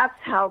that's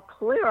how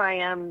clear I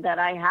am that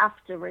I have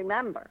to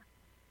remember.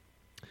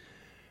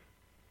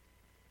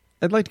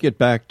 I'd like to get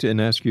back to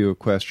and ask you a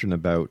question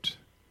about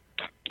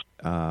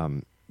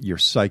your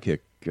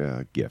psychic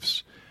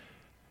gifts.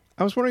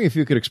 I was wondering if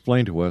you could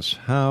explain to us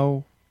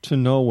how to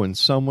know when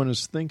someone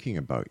is thinking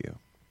about you.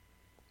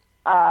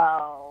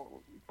 Oh,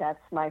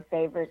 that's my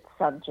favorite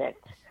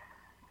subject.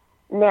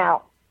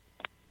 Now,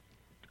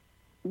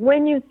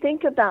 when you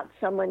think about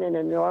someone in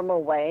a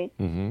normal way,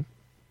 mm-hmm.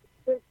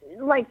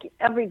 like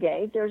every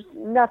day, there's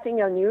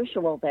nothing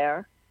unusual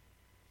there.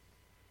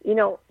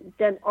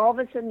 Then all of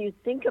a sudden you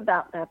think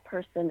about that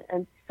person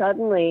and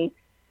suddenly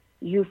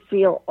you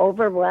feel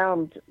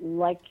overwhelmed,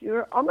 like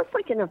you're almost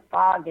like in a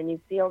fog, and you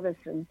feel this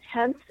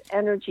intense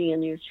energy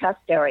in your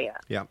chest area.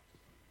 Yeah.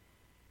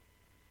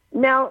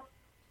 Now,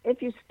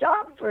 if you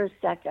stop for a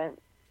second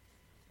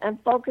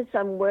and focus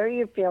on where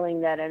you're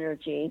feeling that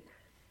energy,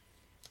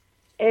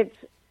 it's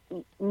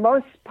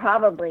most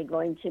probably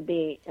going to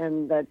be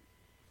in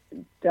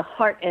the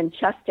heart and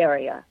chest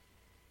area.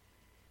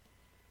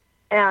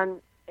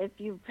 And if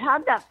you've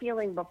had that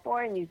feeling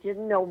before and you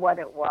didn't know what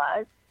it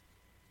was,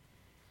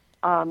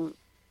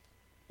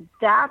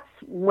 that's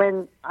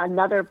when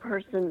another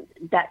person,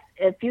 that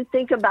if you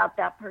think about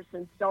that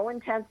person so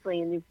intensely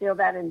and you feel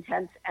that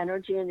intense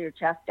energy in your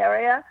chest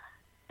area,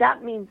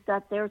 that means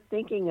that they're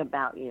thinking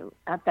about you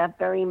at that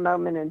very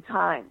moment in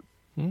time.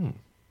 Mm.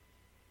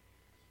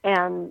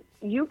 And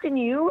you can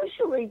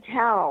usually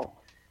tell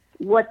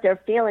what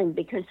they're feeling,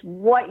 because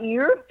what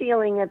you're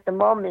feeling at the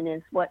moment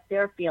is what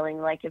they're feeling.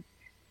 Like if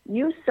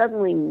you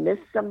suddenly miss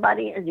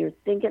somebody and you're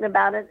thinking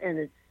about it and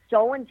it's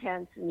so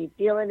intense and you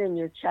feel it in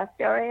your chest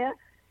area,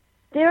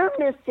 they're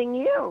missing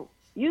you.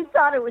 You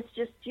thought it was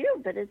just you,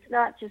 but it's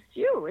not just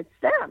you, it's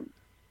them.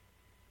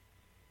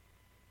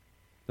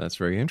 That's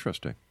very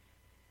interesting.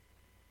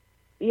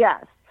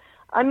 Yes.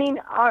 I mean,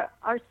 our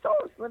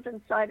souls live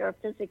inside our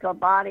physical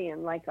body,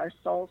 and like our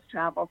souls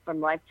travel from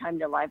lifetime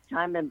to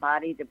lifetime and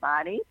body to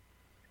body.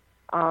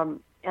 And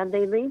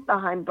they leave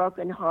behind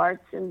broken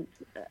hearts and,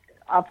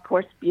 of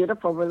course,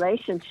 beautiful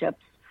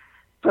relationships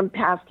from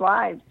past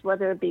lives,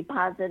 whether it be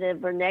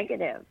positive or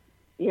negative,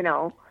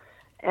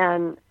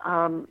 And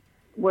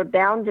we're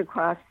bound to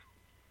cross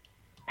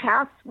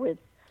paths with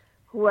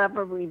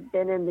whoever we've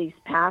been in these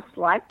past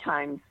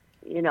lifetimes,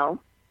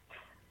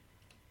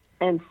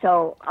 And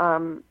so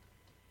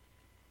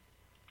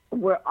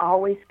we're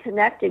always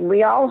connecting.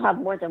 We all have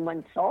more than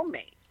one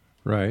soulmate.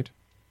 Right.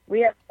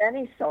 We have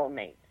many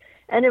soulmates.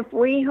 And if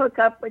we hook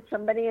up with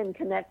somebody and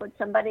connect with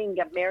somebody and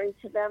get married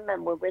to them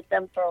and we're with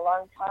them for a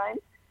long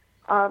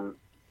time,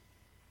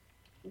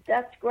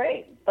 that's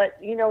great. But,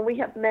 we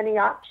have many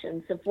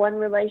options. If one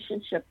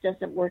relationship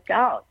doesn't work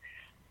out,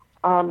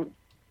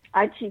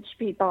 I teach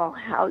people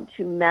how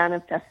to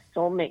manifest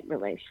soulmate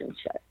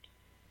relationships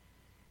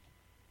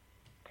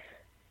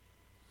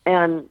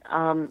and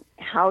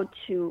how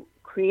to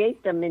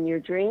create them in your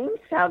dreams,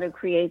 how to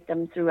create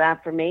them through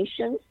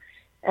affirmations.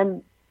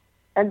 And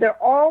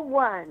they're all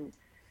one,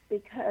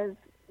 because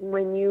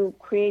when you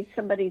create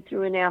somebody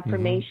through an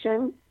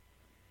affirmation,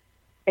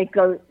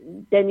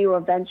 then you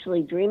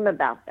eventually dream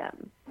about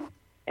them.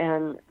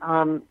 And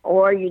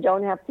or you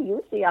don't have to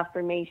use the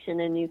affirmation,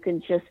 and you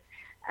can just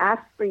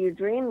ask for your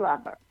dream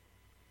lover.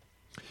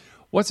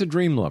 What's a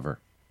dream lover?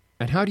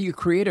 And how do you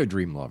create a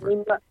dream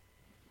lover?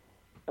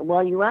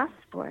 Well, you ask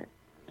for it.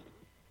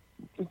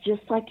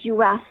 Just like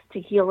you ask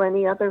to heal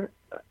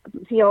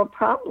a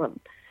problem.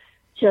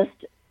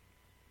 Just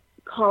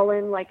call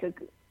in like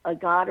a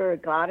god or a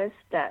goddess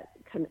that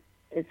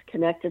is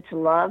connected to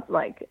love,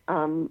 like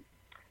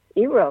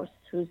Eros,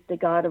 who's the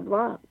god of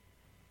love.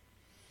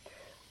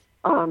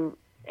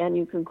 And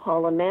you can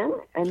call him in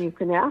and you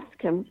can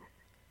ask him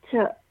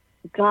to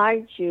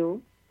guide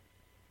you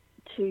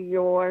to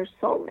your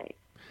soulmate,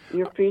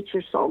 your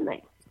future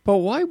soulmate. But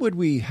why would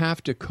we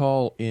have to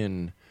call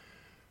in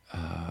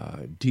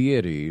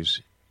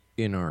deities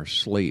in our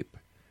sleep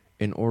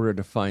in order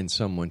to find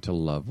someone to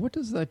love. What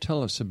does that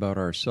tell us about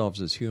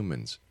ourselves as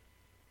humans?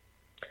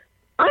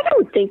 I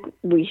don't think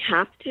we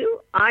have to.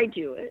 I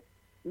do it.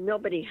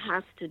 Nobody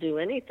has to do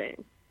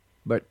anything.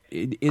 But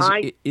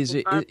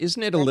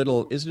isn't it a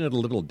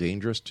little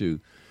dangerous to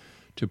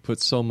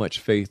put so much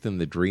faith in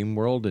the dream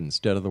world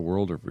instead of the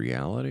world of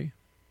reality?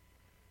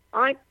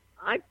 I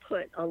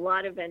put a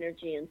lot of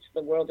energy into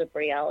the world of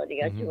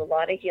reality. I do a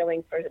lot of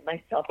healing for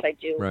myself. I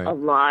do a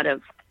lot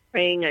of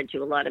praying. I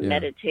do a lot of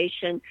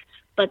meditation.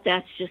 But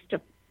that's just a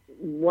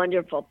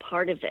wonderful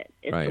part of it.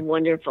 It's a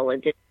wonderful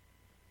addition.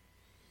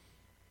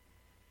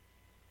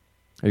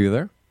 Are you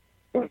there?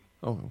 Oh,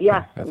 okay.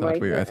 Yes. I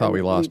thought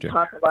we lost you.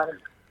 Talk a lot of,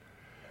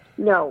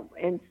 no,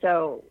 and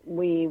so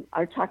we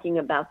are talking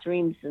about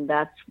dreams, and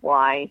that's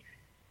why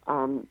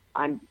I'm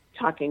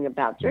talking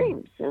about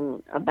dreams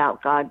and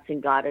about gods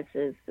and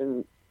goddesses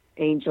and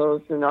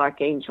angels and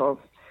archangels.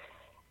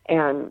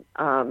 And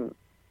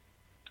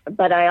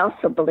but I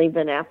also believe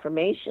in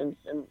affirmations,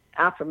 and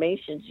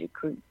affirmations, you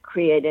could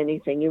create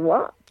anything you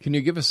want. Can you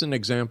give us an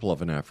example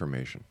of an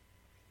affirmation?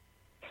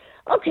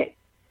 Okay.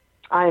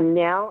 I'm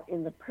now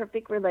in the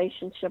perfect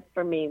relationship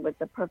for me with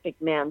the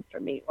perfect man for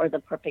me or the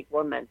perfect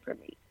woman for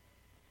me.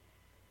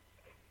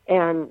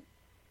 And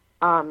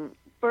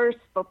first,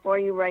 before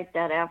you write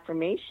that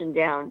affirmation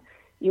down,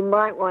 you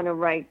might want to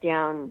write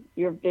down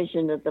your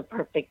vision of the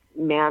perfect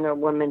man or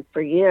woman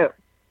for you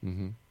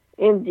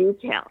in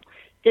detail.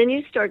 Then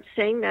you start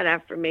saying that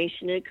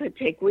affirmation. It could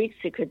take weeks.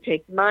 It could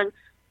take months.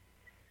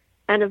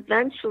 And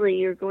eventually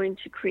you're going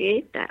to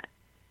create that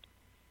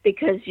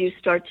because you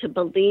start to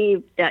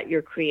believe that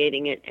you're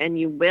creating it, and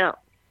you will.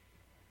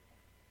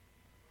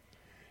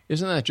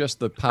 Isn't that just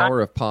the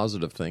power of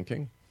positive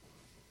thinking?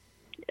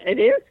 It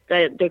is.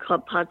 They're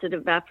called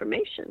positive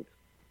affirmations.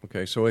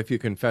 Okay, so if you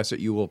confess it,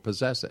 you will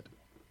possess it.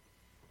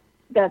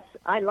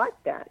 I like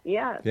that,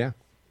 yes. Yeah.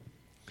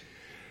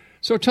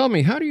 So tell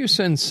me, how do you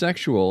send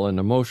sexual and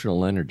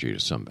emotional energy to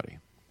somebody?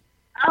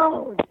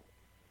 Oh,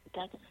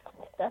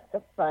 that's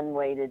a fun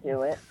way to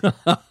do it.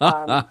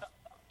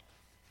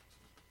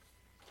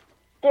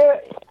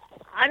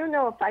 I don't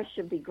know if I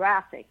should be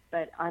graphic,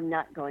 but I'm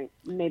not going.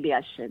 Maybe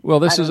I should. Well,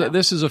 this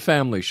is a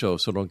family show,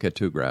 so don't get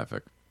too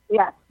graphic.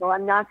 Yeah, so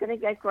I'm not going to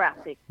get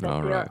graphic. But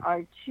All there right.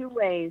 are two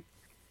ways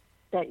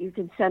that you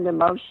can send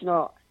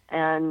emotional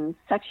and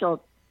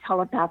sexual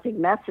telepathic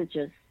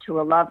messages to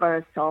a lover,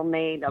 a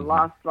soulmate, a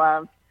lost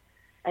love,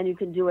 and you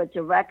can do it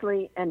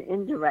directly and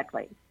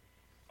indirectly.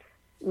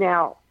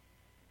 Now,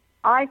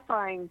 I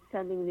find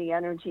sending the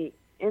energy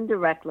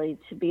indirectly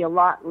to be a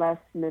lot less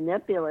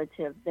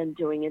manipulative than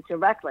doing it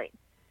directly.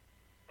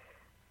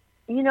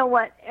 You know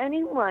what?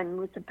 Anyone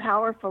with a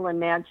powerful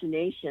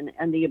imagination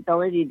and the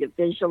ability to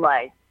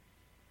visualize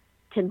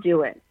can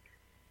do it.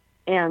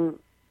 And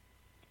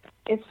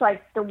it's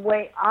like the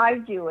way I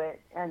do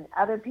it, and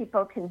other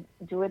people can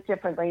do it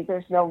differently.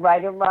 There's no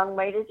right or wrong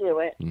way to do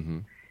it.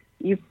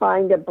 You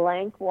find a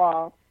blank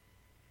wall,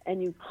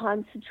 and you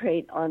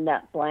concentrate on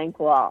that blank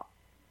wall.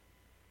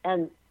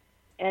 And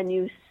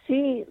you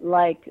see,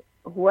 like,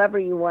 whoever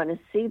you want to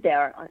see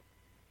there,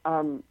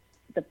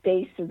 the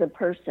face of the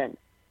person.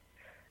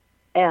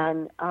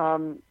 And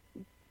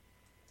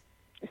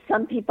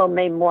some people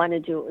may want to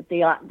do it with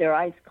their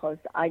eyes closed.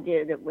 I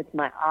did it with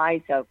my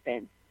eyes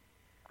open.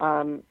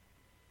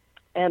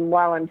 And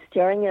while I'm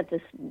staring at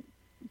this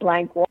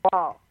blank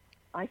wall,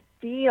 I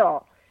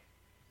feel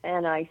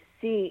and I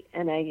see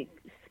and I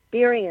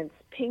experience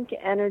pink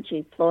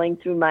energy flowing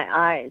through my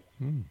eyes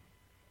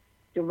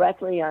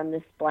directly on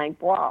this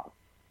blank wall.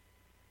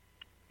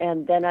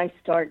 And then I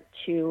start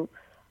to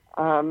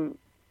surround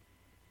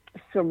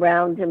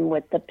them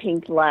with the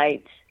pink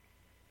light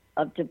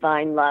of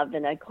divine love,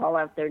 and I call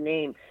out their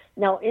name.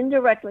 Now,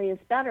 indirectly is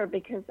better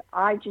because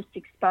I just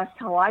express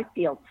how I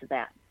feel to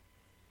them.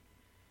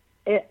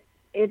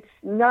 It's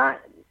not,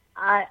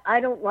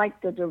 I don't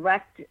like the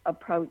direct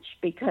approach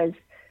because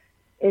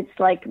it's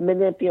like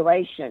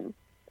manipulation.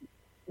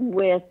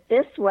 With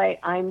this way,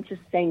 I'm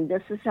just saying,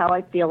 this is how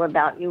I feel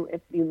about you.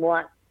 If you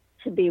want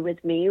to be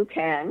with me, you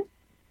can.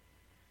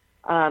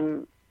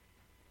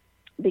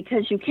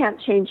 Because you can't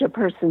change a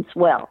person's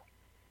will.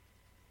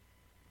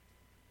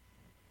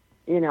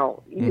 You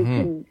know,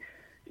 you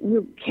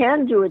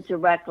can do it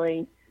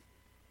directly,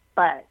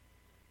 but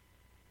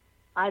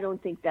I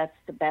don't think that's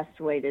the best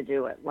way to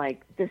do it.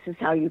 Like, this is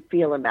how you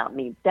feel about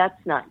me.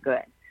 That's not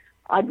good.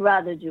 I'd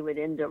rather do it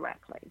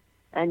indirectly.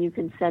 And you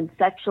can send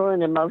sexual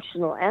and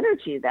emotional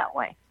energy that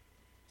way.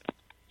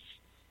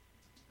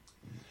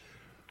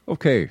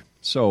 Okay,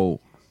 so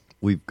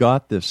we've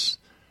got this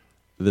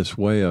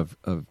way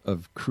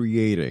of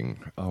creating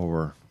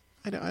our,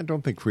 I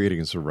don't think creating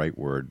is the right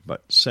word,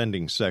 but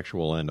sending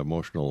sexual and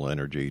emotional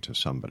energy to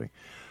somebody.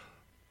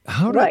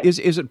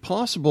 Is it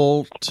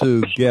possible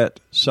to get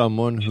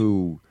someone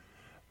who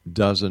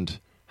doesn't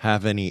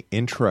have any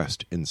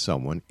interest in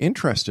someone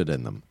interested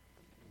in them?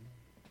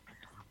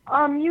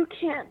 You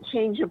can't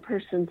change a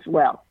person's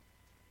will.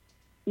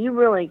 You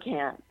really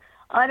can't.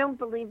 I don't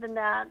believe in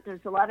that.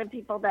 There's a lot of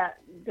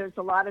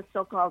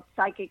so-called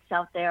psychics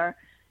out there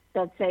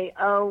that say,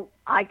 oh,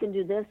 I can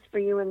do this for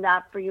you and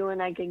that for you,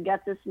 and I can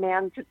get this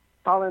man to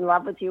fall in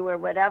love with you or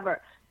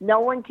whatever. No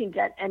one can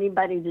get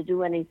anybody to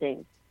do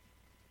anything.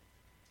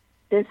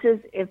 This is,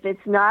 if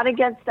it's not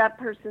against that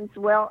person's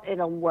will,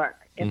 it'll work.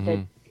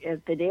 If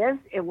it is,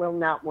 it will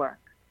not work.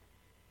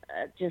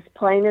 Just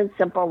plain and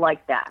simple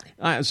like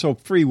that. So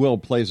free will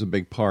plays a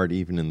big part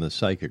even in the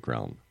psychic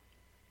realm.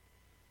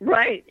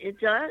 Right,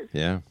 it does.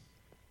 Yeah.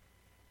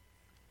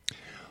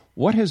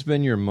 What has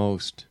been your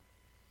most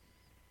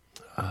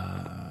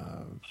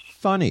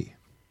funny,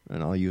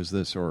 and I'll use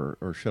this,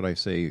 or should I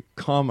say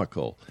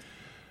comical,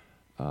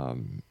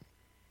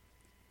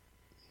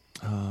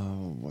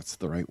 what's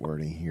the right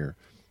wording here,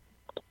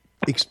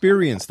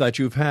 experience that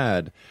you've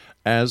had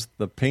as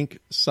the pink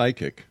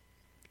chick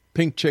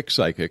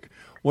psychic,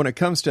 when it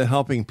comes to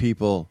helping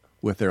people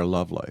with their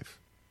love life?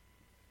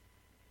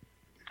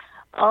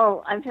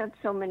 Oh, I've had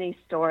so many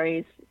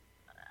stories.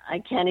 I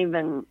can't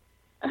even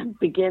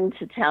begin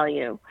to tell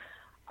you.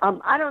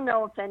 I don't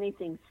know if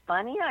anything's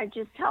funny. I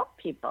just help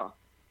people.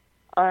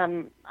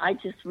 I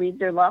just read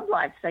their love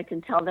lives. I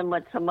can tell them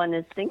what someone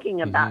is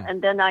thinking about.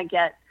 And then I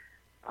get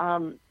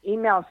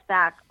emails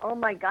back, oh,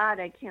 my God,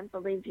 I can't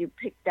believe you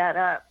picked that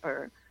up.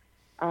 Or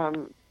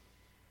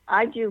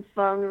I do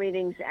phone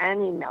readings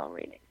and email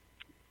readings.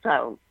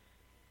 So,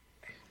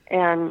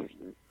 and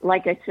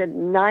like I said,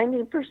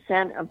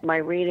 90% of my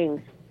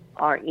readings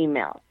are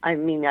email. I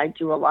mean, I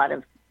do a lot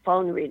of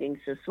phone readings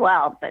as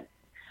well, but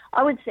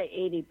I would say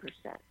 80%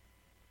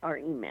 are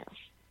emails.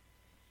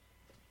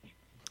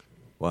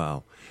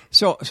 Wow.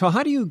 So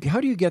how do you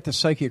get the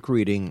psychic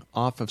reading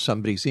off of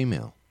somebody's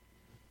email?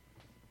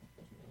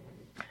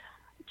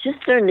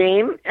 Just their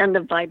name and the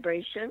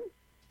vibration.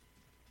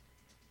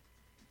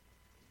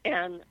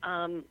 And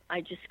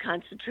I just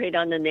concentrate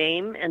on the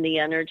name and the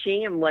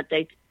energy and what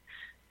they...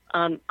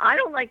 I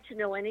don't like to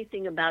know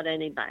anything about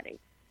anybody.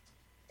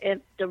 If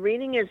the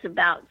reading is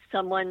about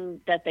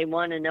someone that they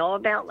want to know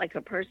about, like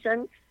a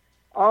person,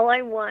 all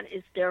I want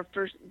is the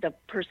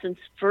person's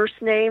first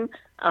name.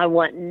 I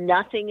want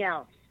nothing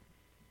else,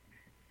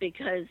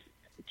 because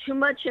too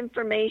much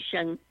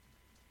information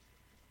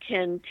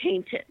can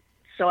taint it.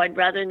 So I'd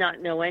rather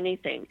not know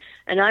anything.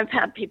 And I've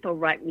had people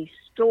write me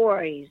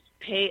stories,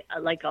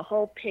 like a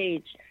whole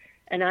page,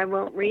 and I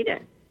won't read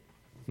it.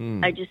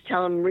 I just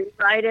tell them,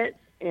 rewrite it.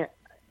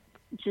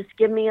 Just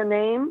give me a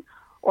name,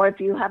 or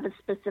if you have a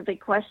specific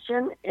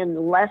question,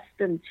 in less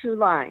than 2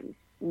 lines,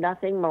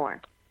 nothing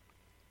more.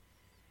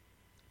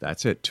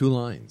 That's it, 2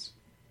 lines.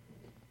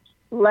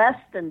 Less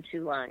than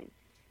 2 lines.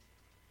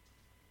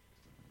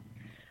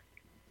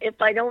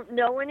 If I don't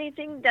know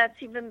anything,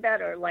 that's even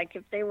better. Like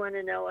if they want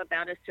to know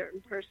about a certain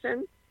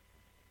person,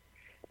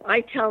 I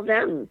tell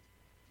them.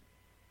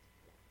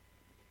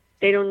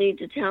 They don't need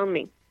to tell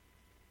me.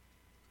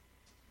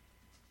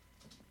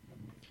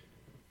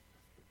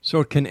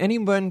 So can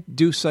anyone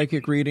do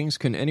psychic readings?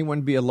 Can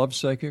anyone be a love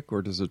psychic,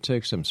 or does it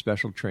take some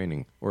special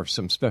training or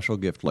some special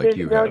gift like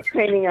you have? There's no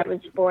training. I was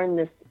born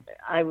this.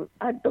 I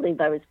believe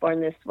I was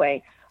born this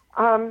way.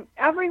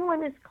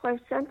 Everyone is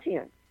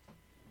clairsentient.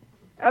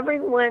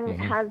 Everyone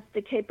has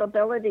the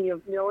capability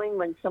of knowing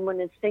when someone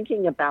is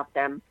thinking about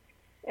them,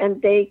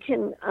 and they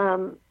can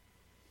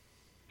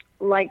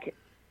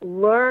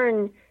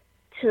learn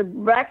to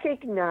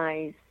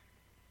recognize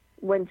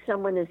when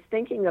someone is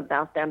thinking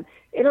about them.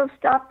 It'll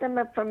stop them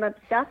from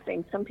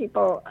obsessing. Some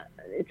people,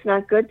 it's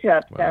not good to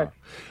obsess. Wow.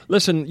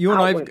 Listen, you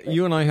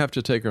and I have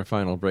to take our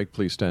final break.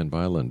 Please stand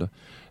by, Linda.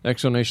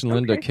 Exonation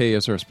Linda Kaye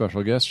is our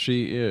special guest.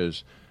 She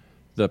is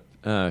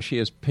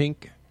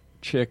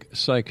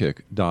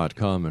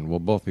pinkchickpsychic.com, and we'll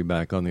both be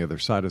back on the other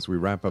side as we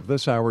wrap up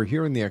this hour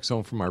here in the X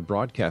Zone from our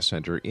broadcast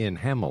center in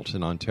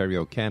Hamilton,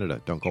 Ontario,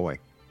 Canada. Don't go away.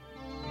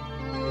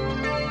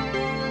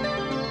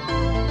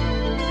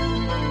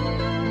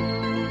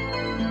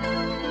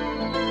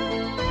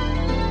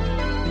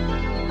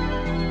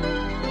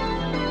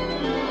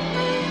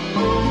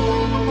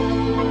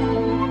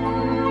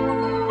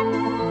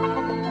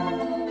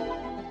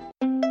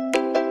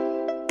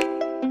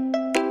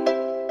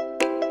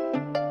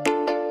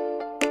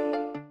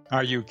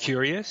 Are you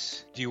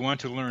curious? Do you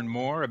want to learn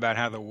more about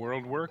how the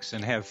world works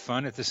and have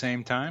fun at the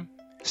same time?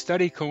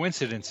 Study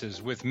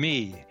coincidences with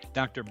me,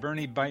 Dr.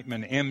 Bernie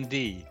Beitman,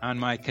 MD, on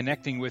my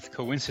Connecting with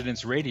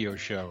Coincidence radio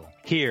show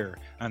here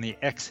on the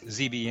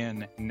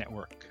XZBN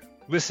network.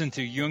 Listen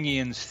to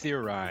Jungians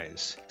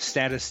theorize,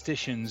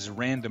 statisticians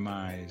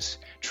randomize,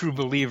 true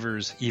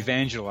believers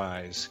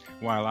evangelize,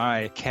 while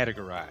I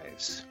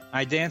categorize.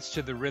 I dance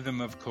to the rhythm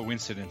of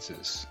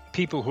coincidences.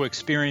 People who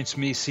experience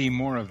me see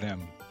more of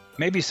them.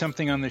 Maybe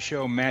something on the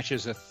show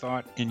matches a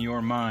thought in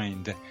your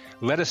mind.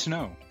 Let us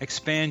know.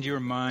 Expand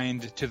your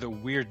mind to the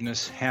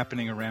weirdness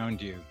happening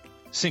around you.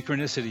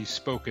 Synchronicity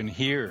spoken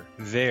here,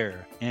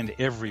 there, and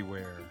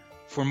everywhere.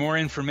 For more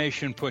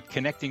information, put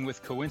Connecting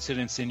with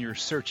Coincidence in your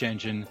search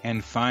engine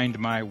and find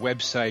my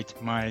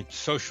website, my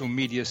social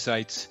media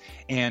sites,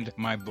 and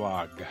my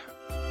blog.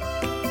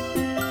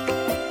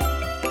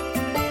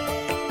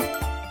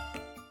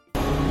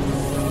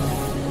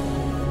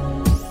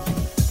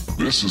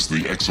 This is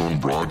the X-Zone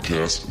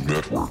Broadcast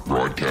Network,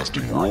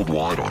 broadcasting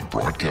worldwide on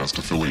broadcast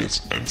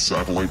affiliates and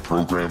satellite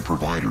program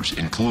providers,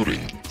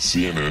 including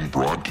CNN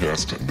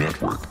Broadcast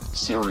Network,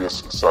 Sirius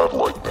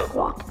Satellite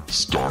Network,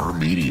 Star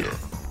Media,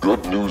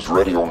 Good News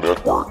Radio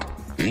Network,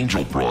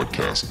 Angel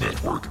Broadcast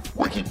Network,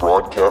 Wiki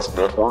Broadcast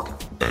Network,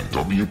 and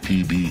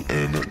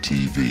WPBN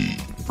TV.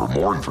 For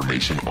more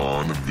information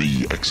on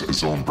the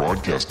X-Zone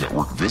Broadcast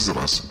Network, visit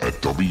us at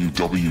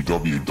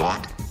www.xzbn.net.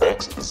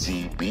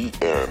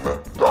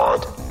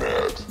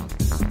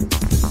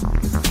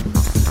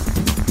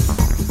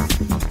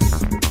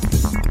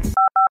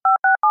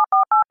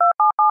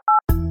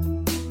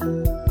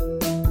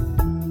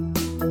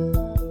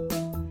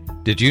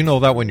 Did you know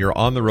that when you're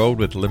on the road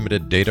with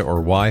limited data or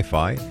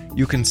Wi-Fi,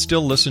 you can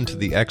still listen to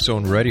the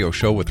X-Zone Radio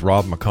Show with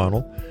Rob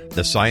McConnell,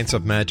 The Science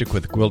of Magic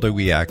with Gwilda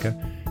Wiyaka,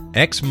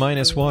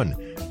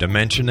 X-1,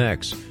 Dimension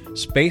X,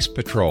 Space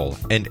Patrol,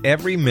 and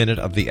every minute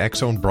of the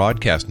X-Zone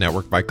Broadcast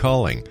Network by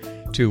calling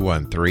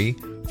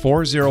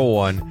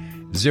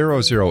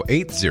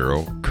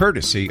 213-401-0080,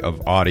 courtesy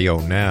of Audio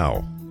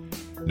Now.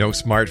 No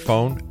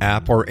smartphone,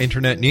 app, or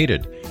internet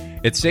needed.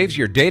 It saves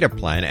your data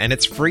plan, and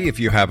it's free if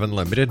you have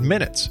unlimited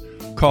minutes.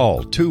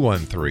 Call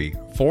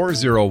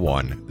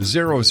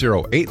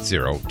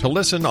 213-401-0080 to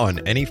listen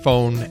on any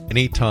phone,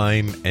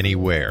 anytime,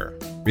 anywhere.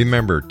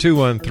 Remember,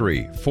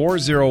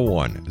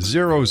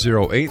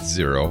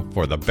 213-401-0080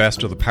 for the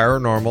best of the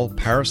paranormal,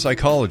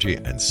 parapsychology,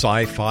 and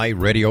sci-fi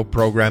radio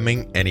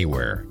programming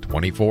anywhere,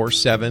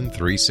 24/7,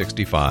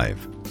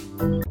 365.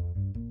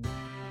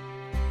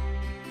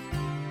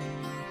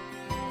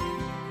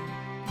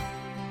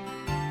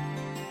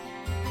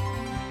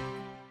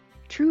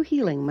 True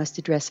healing must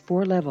address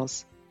 4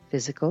 levels: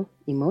 physical,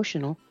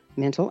 emotional,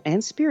 mental,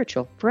 and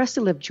spiritual, for us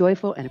to live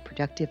joyful and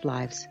productive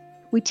lives.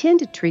 We tend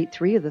to treat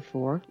 3 of the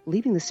 4,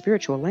 leaving the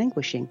spiritual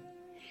languishing.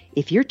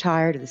 If you're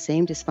tired of the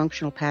same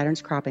dysfunctional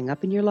patterns cropping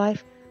up in your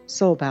life,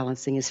 Soul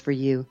Balancing is for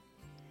you.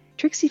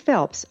 Trixie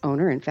Phelps,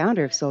 owner and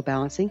founder of Soul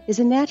Balancing, is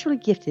a naturally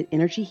gifted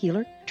energy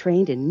healer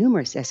trained in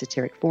numerous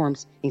esoteric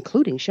forms,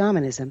 including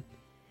shamanism.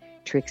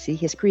 Trixie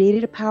has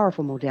created a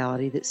powerful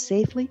modality that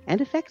safely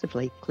and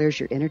effectively clears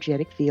your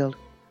energetic field.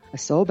 A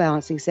Soul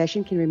Balancing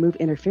session can remove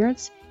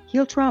interference,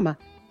 heal trauma,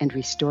 and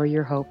restore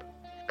your hope.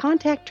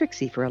 Contact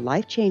Trixie for a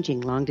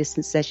life-changing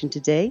long-distance session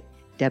today,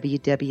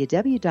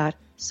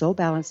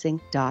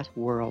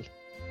 www.soulbalancing.world.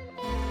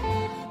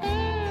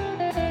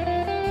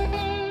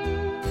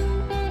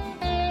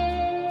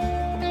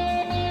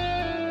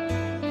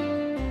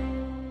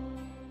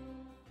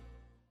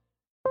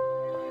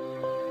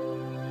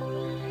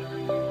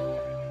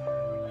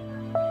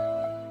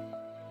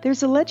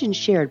 There's a legend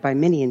shared by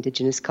many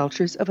indigenous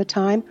cultures of a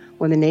time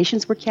when the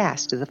nations were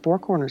cast to the 4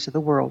 corners of the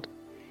world.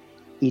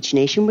 Each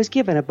nation was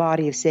given a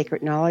body of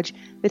sacred knowledge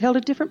that held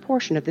a different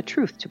portion of the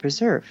truth to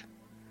preserve.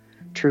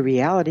 True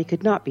reality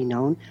could not be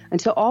known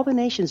until all the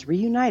nations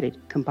reunited,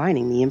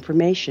 combining the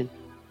information.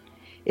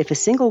 If a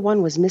single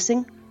one was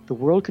missing, the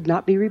world could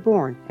not be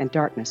reborn and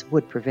darkness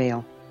would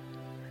prevail.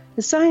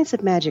 The Science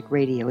of Magic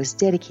Radio is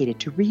dedicated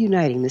to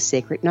reuniting the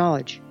sacred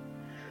knowledge.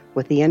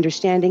 With the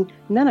understanding,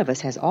 none of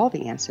us has all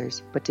the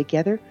answers, but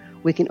together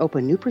we can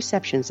open new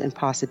perceptions and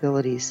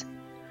possibilities.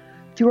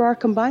 Through our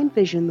combined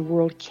vision, the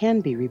world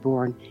can be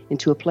reborn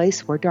into a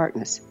place where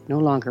darkness no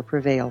longer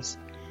prevails.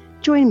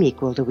 Join me,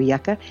 Gwilda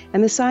Wiyaka,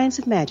 and the Science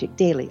of Magic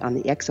daily on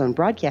the X-Zone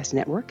Broadcast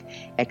Network,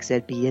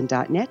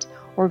 xzbn.net,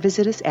 or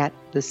visit us at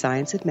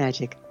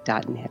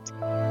thescienceofmagic.net.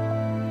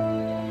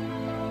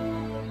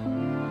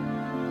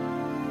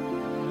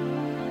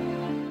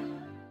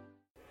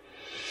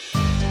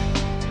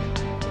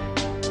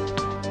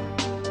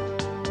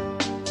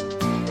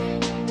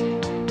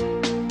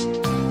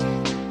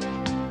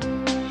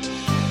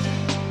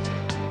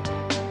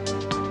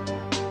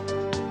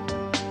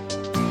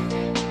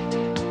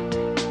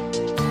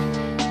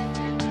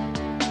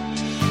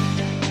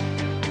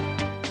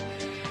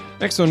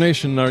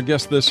 Exonation, our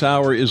guest this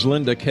hour is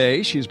Linda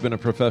Kaye. She's been a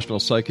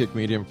professional psychic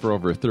medium for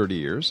over 30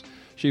 years.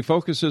 She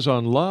focuses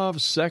on love,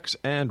 sex,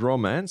 and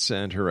romance,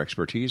 and her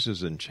expertise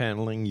is in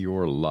channeling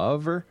your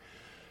lover,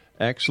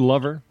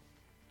 ex-lover,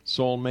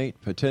 soulmate,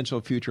 potential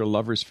future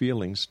lover's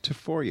feelings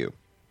for you.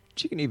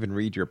 She can even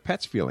read your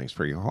pet's feelings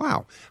for you.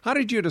 Wow. How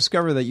did you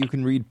discover that you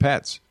can read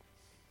pets?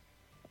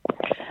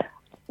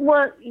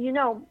 Well,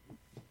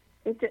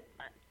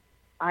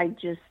 I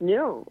just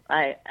knew.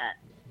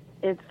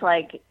 It's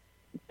like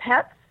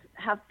pets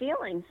have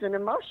feelings and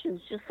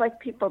emotions just like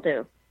people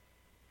do.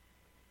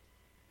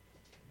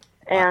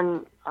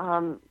 And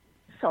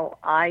so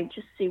I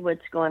just see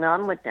what's going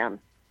on with them.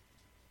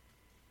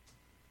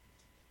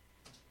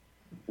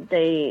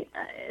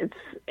 It's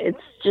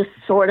just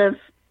sort of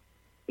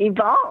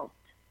evolved.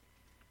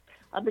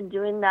 I've been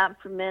doing that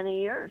for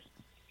many years.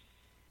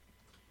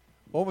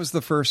 What was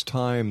the first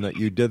time that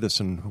you did this,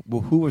 and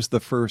who was the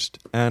first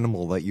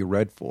animal that you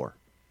read for?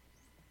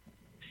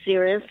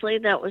 Seriously,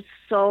 that was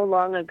so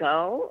long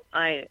ago,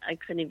 I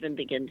couldn't even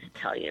begin to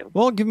tell you.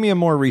 Well, give me a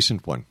more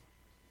recent one.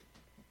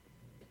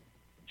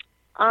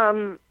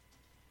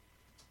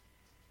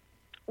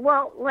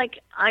 Well, like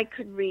I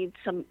could read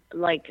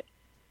somebody's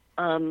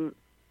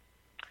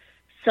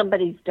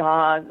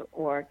dog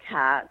or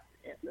cat.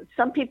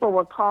 Some people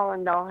will call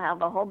and they'll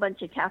have a whole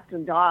bunch of cats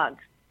and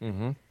dogs.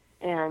 Mm-hmm.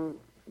 And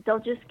they'll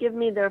just give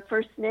me their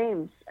first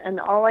names.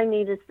 And all I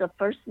need is the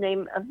first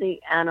name of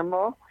the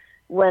animal,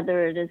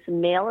 whether it is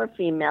male or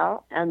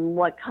female, and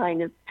what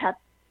kind of pet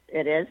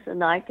it is.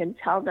 And I can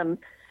tell them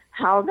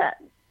how that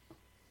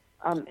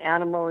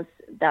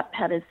that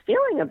pet is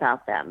feeling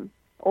about them,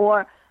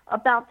 or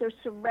about their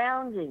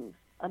surroundings,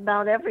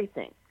 about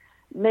everything.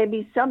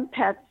 Maybe some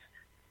pets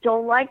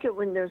don't like it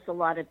when there's a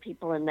lot of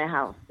people in the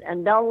house,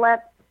 and they'll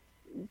let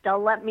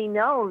me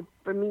know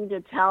for me to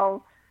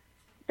tell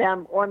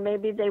them, or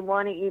maybe they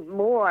want to eat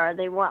more,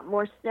 they want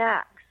more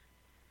snacks.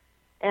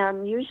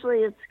 And usually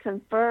it's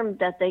confirmed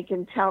that they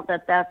can tell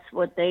that that's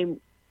what they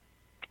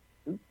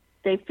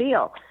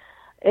feel.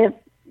 If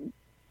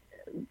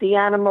the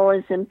animal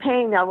is in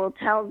pain, I will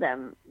tell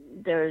them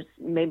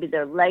maybe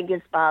their leg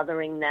is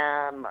bothering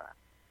them or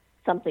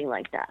something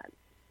like that.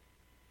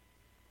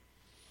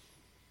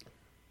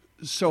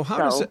 So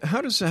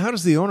how does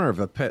the owner of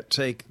a pet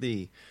take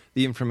the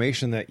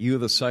information that you,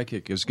 the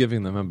psychic, is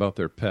giving them about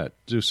their pet?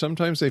 Do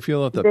sometimes they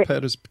feel that the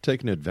pet is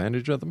taking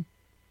advantage of them?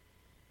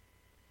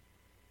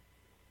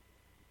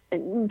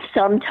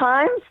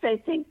 Sometimes they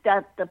think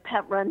that the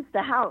pet runs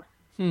the house.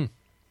 You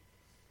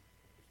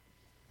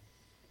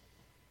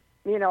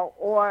know,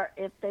 or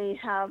if they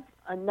have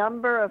a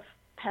number of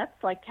pets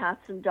like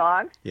cats and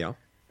dogs, yeah,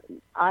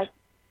 I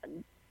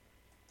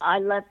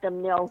let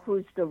them know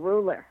who's the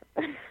ruler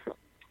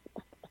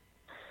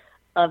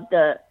of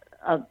the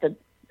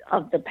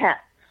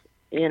pets,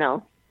 you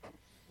know.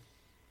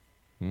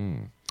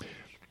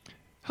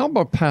 How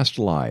about past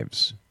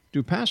lives?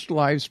 Do past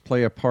lives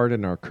play a part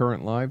in our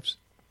current lives?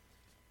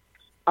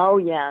 Oh,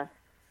 yes.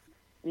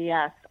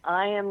 Yes,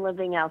 I am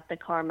living out the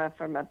karma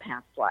from a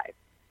past life.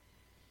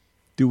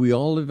 Do we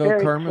all live out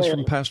Very karmas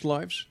clearly. from past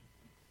lives?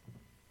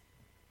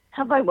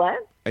 Have I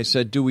what? I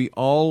said, do we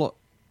all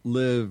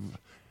live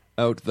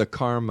out the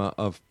karma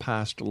of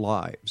past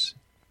lives?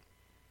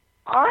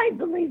 I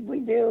believe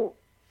we do.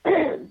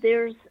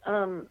 There's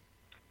some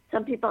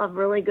people have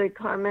really good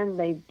karma and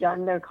they've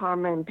done their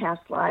karma in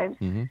past lives,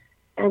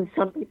 and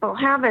some people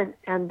haven't,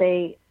 and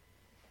they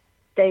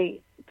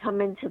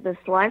come into this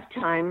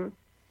lifetime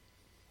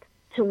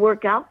to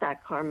work out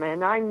that karma.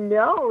 And I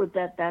know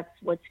that that's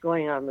what's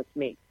going on with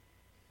me.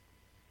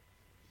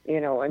 You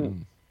know,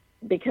 and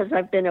because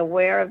I've been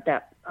aware of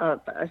that,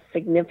 of a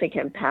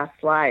significant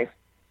past life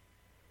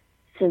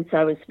since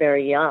I was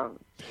very young.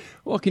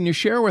 Well, can you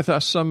share with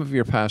us some of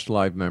your past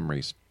life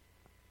memories?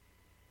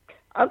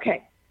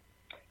 Okay.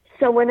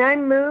 So when I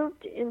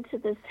moved into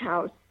this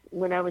house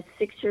when I was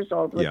 6 years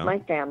old with my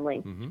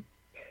family,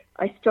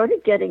 I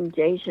started getting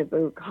deja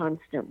vu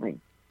constantly.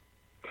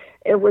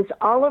 It was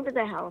all over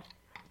the house,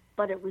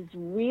 but it was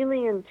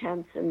really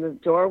intense in the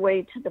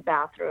doorway to the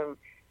bathroom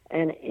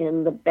and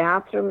in the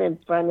bathroom in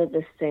front of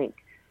the sink.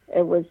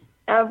 It was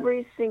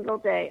every single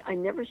day. I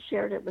never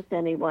shared it with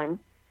anyone.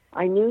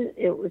 I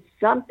knew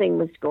something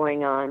was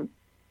going on,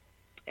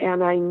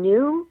 and I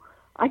knew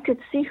I could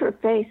see her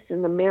face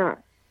in the mirror.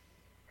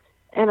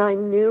 And I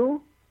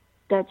knew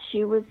that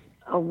she was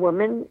a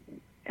woman,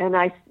 and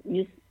I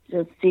used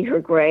to see her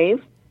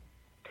grave,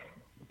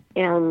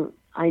 and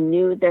I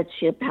knew that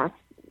she had passed.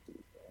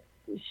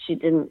 She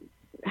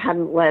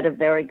hadn't led a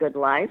very good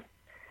life.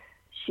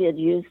 She had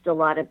used a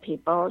lot of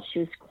people. She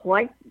was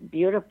quite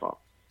beautiful,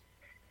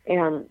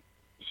 and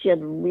she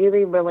had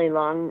really, really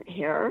long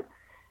hair.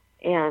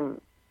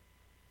 And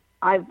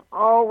I've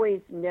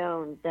always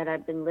known that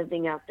I've been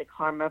living out the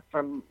karma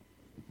from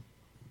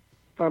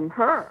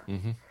her.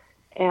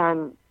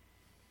 And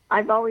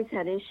I've always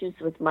had issues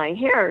with my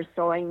hair,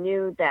 so I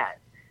knew that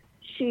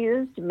she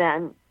used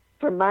men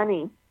for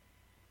money.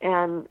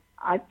 And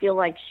I feel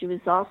like she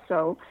was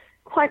also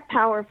quite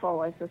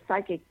powerful as a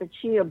psychic, but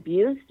she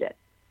abused it.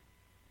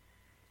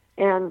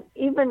 And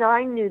even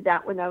I knew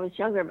that when I was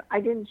younger, but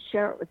I didn't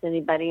share it with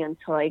anybody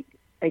until I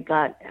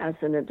got as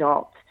an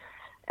adult.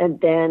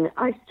 And then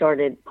I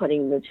started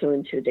putting the two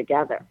and two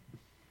together.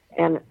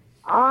 And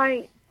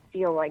I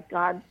feel like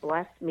God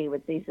blessed me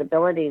with these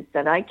abilities,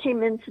 that I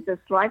came into this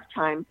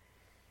lifetime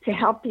to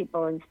help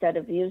people instead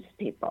of use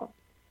people.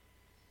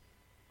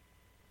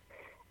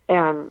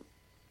 And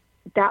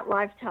that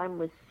lifetime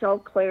was so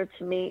clear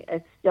to me.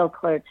 It's still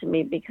clear to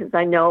me because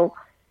I know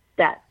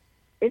that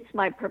it's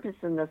my purpose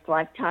in this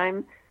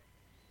lifetime.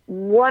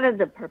 One of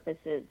the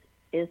purposes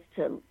is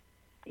to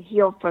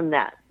heal from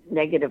that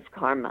negative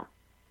karma.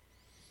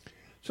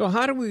 So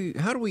how do we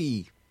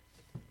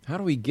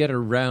get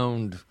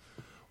around,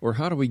 or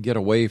how do we get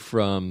away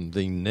from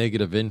the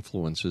negative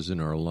influences in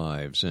our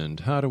lives,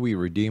 and how do we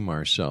redeem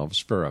ourselves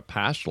for a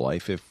past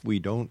life if we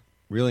don't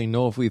really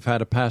know if we've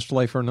had a past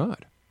life or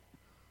not?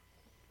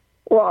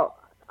 Well,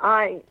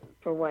 I,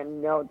 for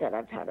one, know that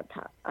I've had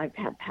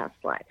past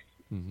lives.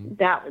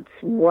 That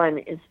one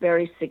is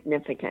very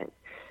significant.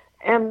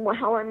 And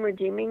how I'm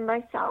redeeming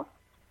myself,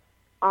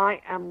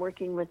 I am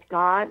working with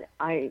God.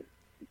 I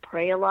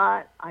pray a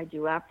lot. I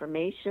do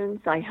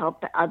affirmations. I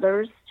help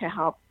others to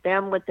help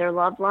them with their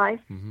love life.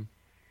 Mm-hmm.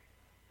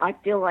 I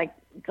feel like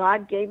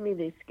God gave me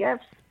these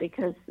gifts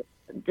because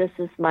this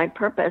is my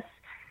purpose,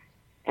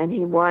 and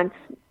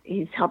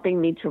He's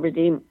helping me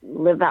to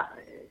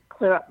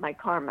clear up my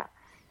karma,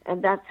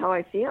 and that's how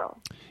I feel.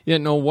 Yeah,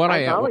 no. What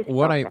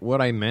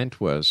I meant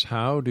was,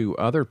 how do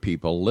other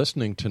people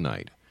listening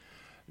tonight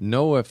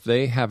know if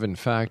they have in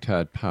fact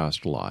had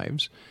past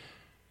lives?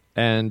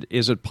 And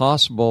is it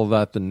possible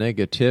that the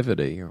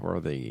negativity or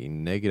the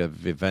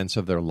negative events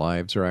of their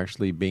lives are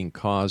actually being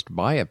caused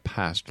by a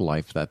past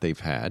life that they've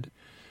had?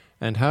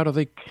 And how do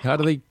they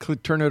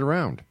turn it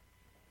around?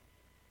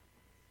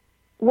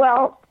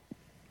 Well,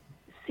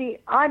 see,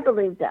 I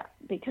believe that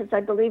because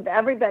I believe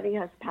everybody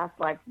has past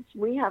lives.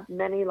 We have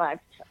many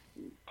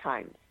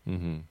lifetimes.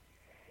 Mm-hmm.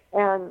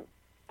 And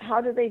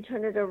how do they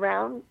turn it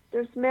around?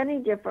 There's many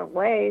different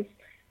ways.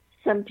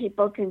 Some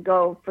people can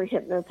go for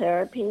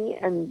hypnotherapy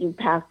and do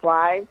past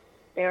life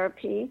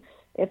therapy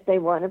if they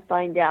want to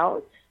find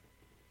out.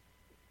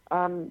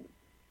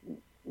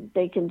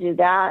 They can do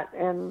that.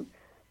 And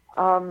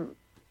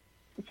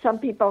some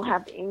people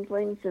have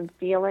inklings and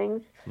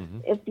feelings. Mm-hmm.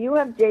 If you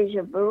have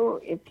deja vu,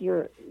 if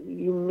you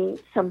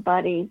meet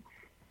somebody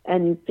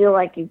and you feel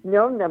like you've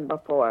known them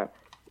before,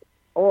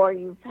 or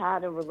you've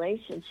had a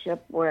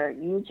relationship where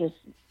you just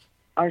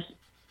are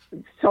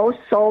so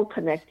soul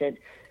connected,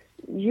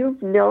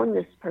 you've known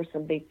this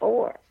person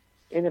before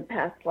in a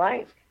past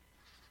life.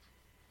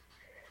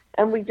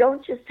 And we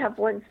don't just have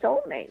one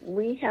soulmate.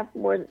 We have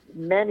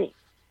many.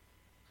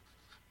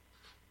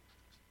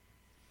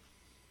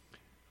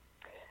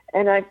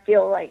 And I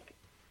feel like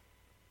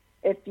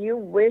if you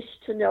wish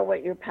to know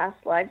what your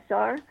past lives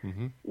are,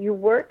 mm-hmm. you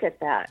work at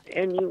that.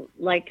 And you,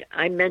 like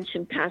I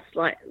mentioned, past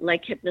life,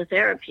 like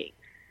hypnotherapy,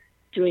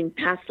 doing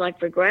past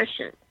life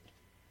regression.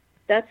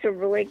 That's a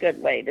really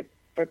good way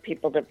for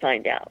people to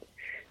find out.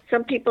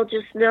 Some people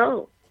just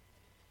know.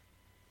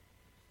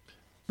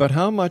 But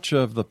how much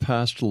of the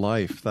past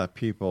life that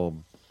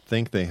people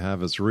think they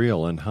have is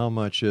real, and how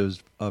much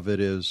of it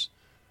is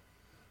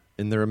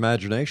in their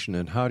imagination,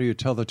 and how do you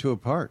tell the two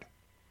apart?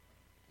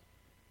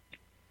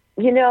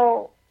 You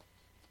know,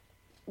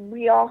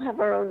 we all have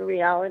our own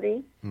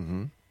reality.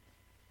 Mm-hmm.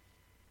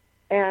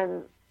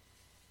 And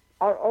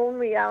our own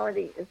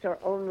reality is our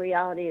own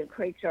reality. It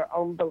creates our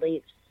own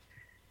beliefs.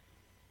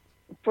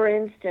 For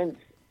instance,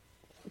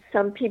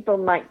 some people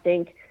might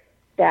think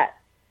that,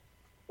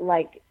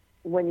 like,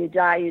 when you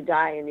die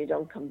and you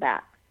don't come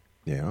back.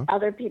 Yeah.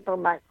 Other people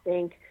might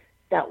think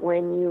that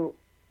when you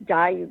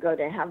die, you go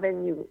to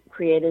heaven, you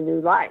create a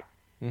new life.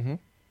 Mm-hmm.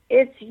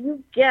 It's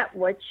you get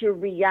what your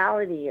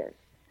reality is.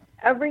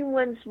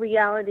 Everyone's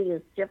reality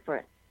is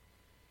different.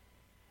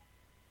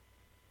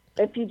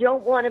 If you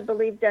don't want to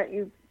believe that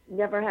you've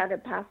never had a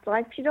past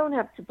life, you don't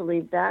have to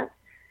believe that.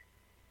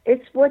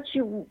 It's what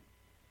you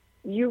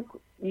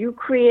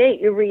create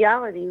your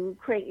reality. You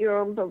create your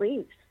own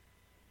beliefs.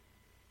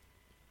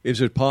 Is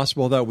it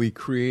possible that we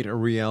create a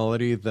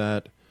reality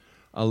that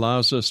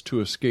allows us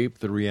to escape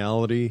the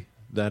reality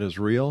that is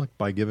real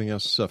by giving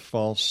us a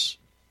false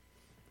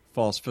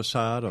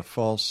facade, a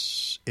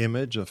false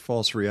image, a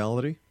false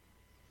reality?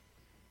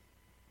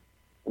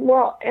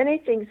 Well,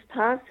 anything's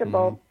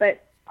possible,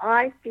 but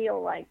I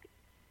feel like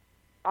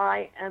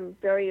I am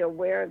very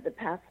aware of the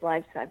past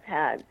lives I've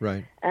had.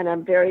 Right. And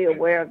I'm very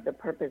aware of the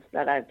purpose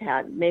that I've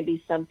had.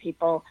 Maybe some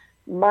people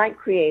might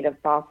create a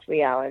false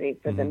reality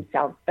for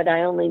themselves, but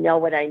I only know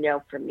what I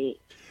know for me.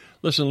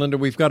 Listen, Linda,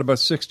 we've got about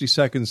 60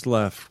 seconds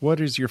left. What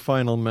is your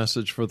final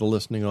message for the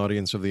listening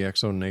audience of the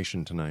X-Zone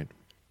Nation tonight?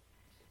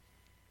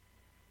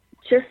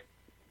 Just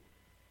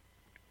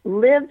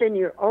live in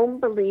your own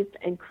belief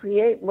and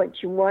create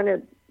what you want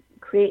to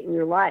create in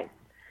your life.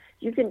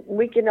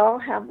 We can all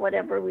have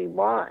whatever we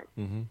want.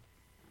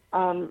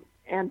 Mm-hmm.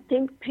 And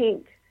think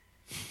pink.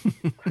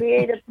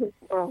 Create a pink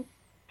world.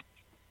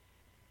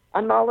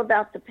 I'm all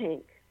about the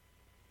pink.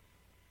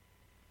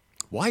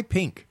 Why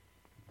pink?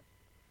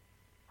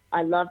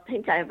 I love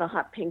pink. I have a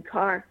hot pink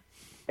car.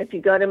 If you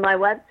go to my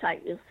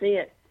website, you'll see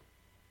it.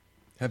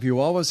 Have you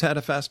always had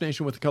a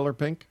fascination with the color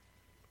pink?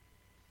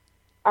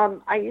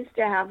 I used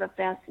to have a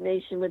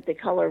fascination with the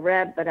color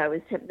red, but I was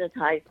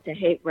hypnotized to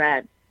hate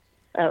red.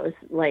 That was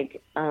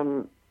like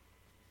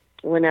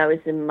when I was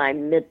in my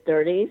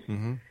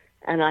mid-30s,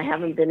 and I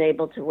haven't been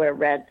able to wear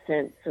red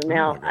since. So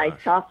now I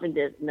softened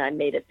it and I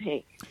made it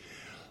pink.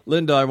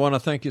 Linda, I want to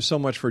thank you so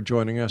much for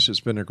joining us. It's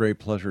been a great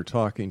pleasure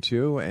talking to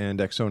you. And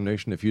X-Zone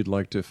Nation, if you'd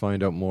like to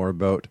find out more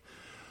about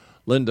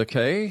Linda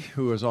Kaye,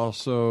 who is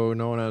also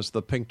known as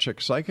the Pink Chick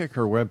Psychic,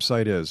 her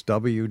website is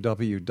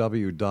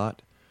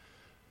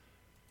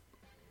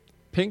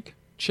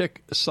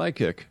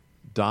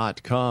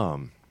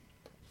www.pinkchickpsychic.com.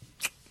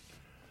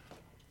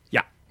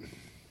 Yeah.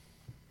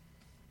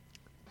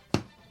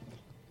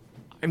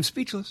 I'm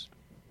speechless.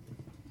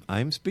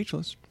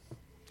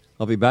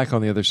 I'll be back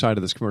on the other side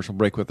of this commercial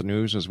break with the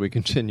news as we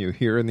continue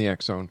here in the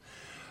X-Zone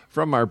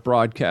from our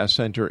broadcast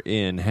center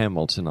in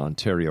Hamilton,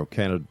 Ontario,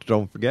 Canada.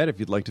 Don't forget, if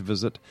you'd like to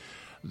visit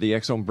the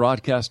X-Zone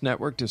Broadcast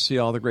Network to see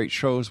all the great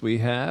shows we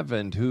have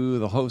and who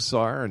the hosts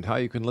are and how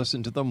you can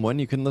listen to them, when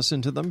you can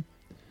listen to them.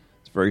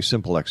 It's very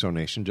simple, X-Zone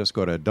Nation. Just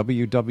go to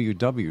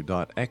www.xzbn.net.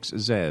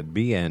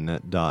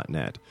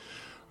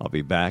 I'll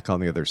be back on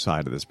the other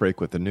side of this break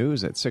with the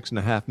news at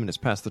 6.5 minutes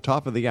past the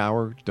top of the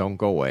hour. Don't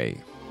go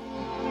away.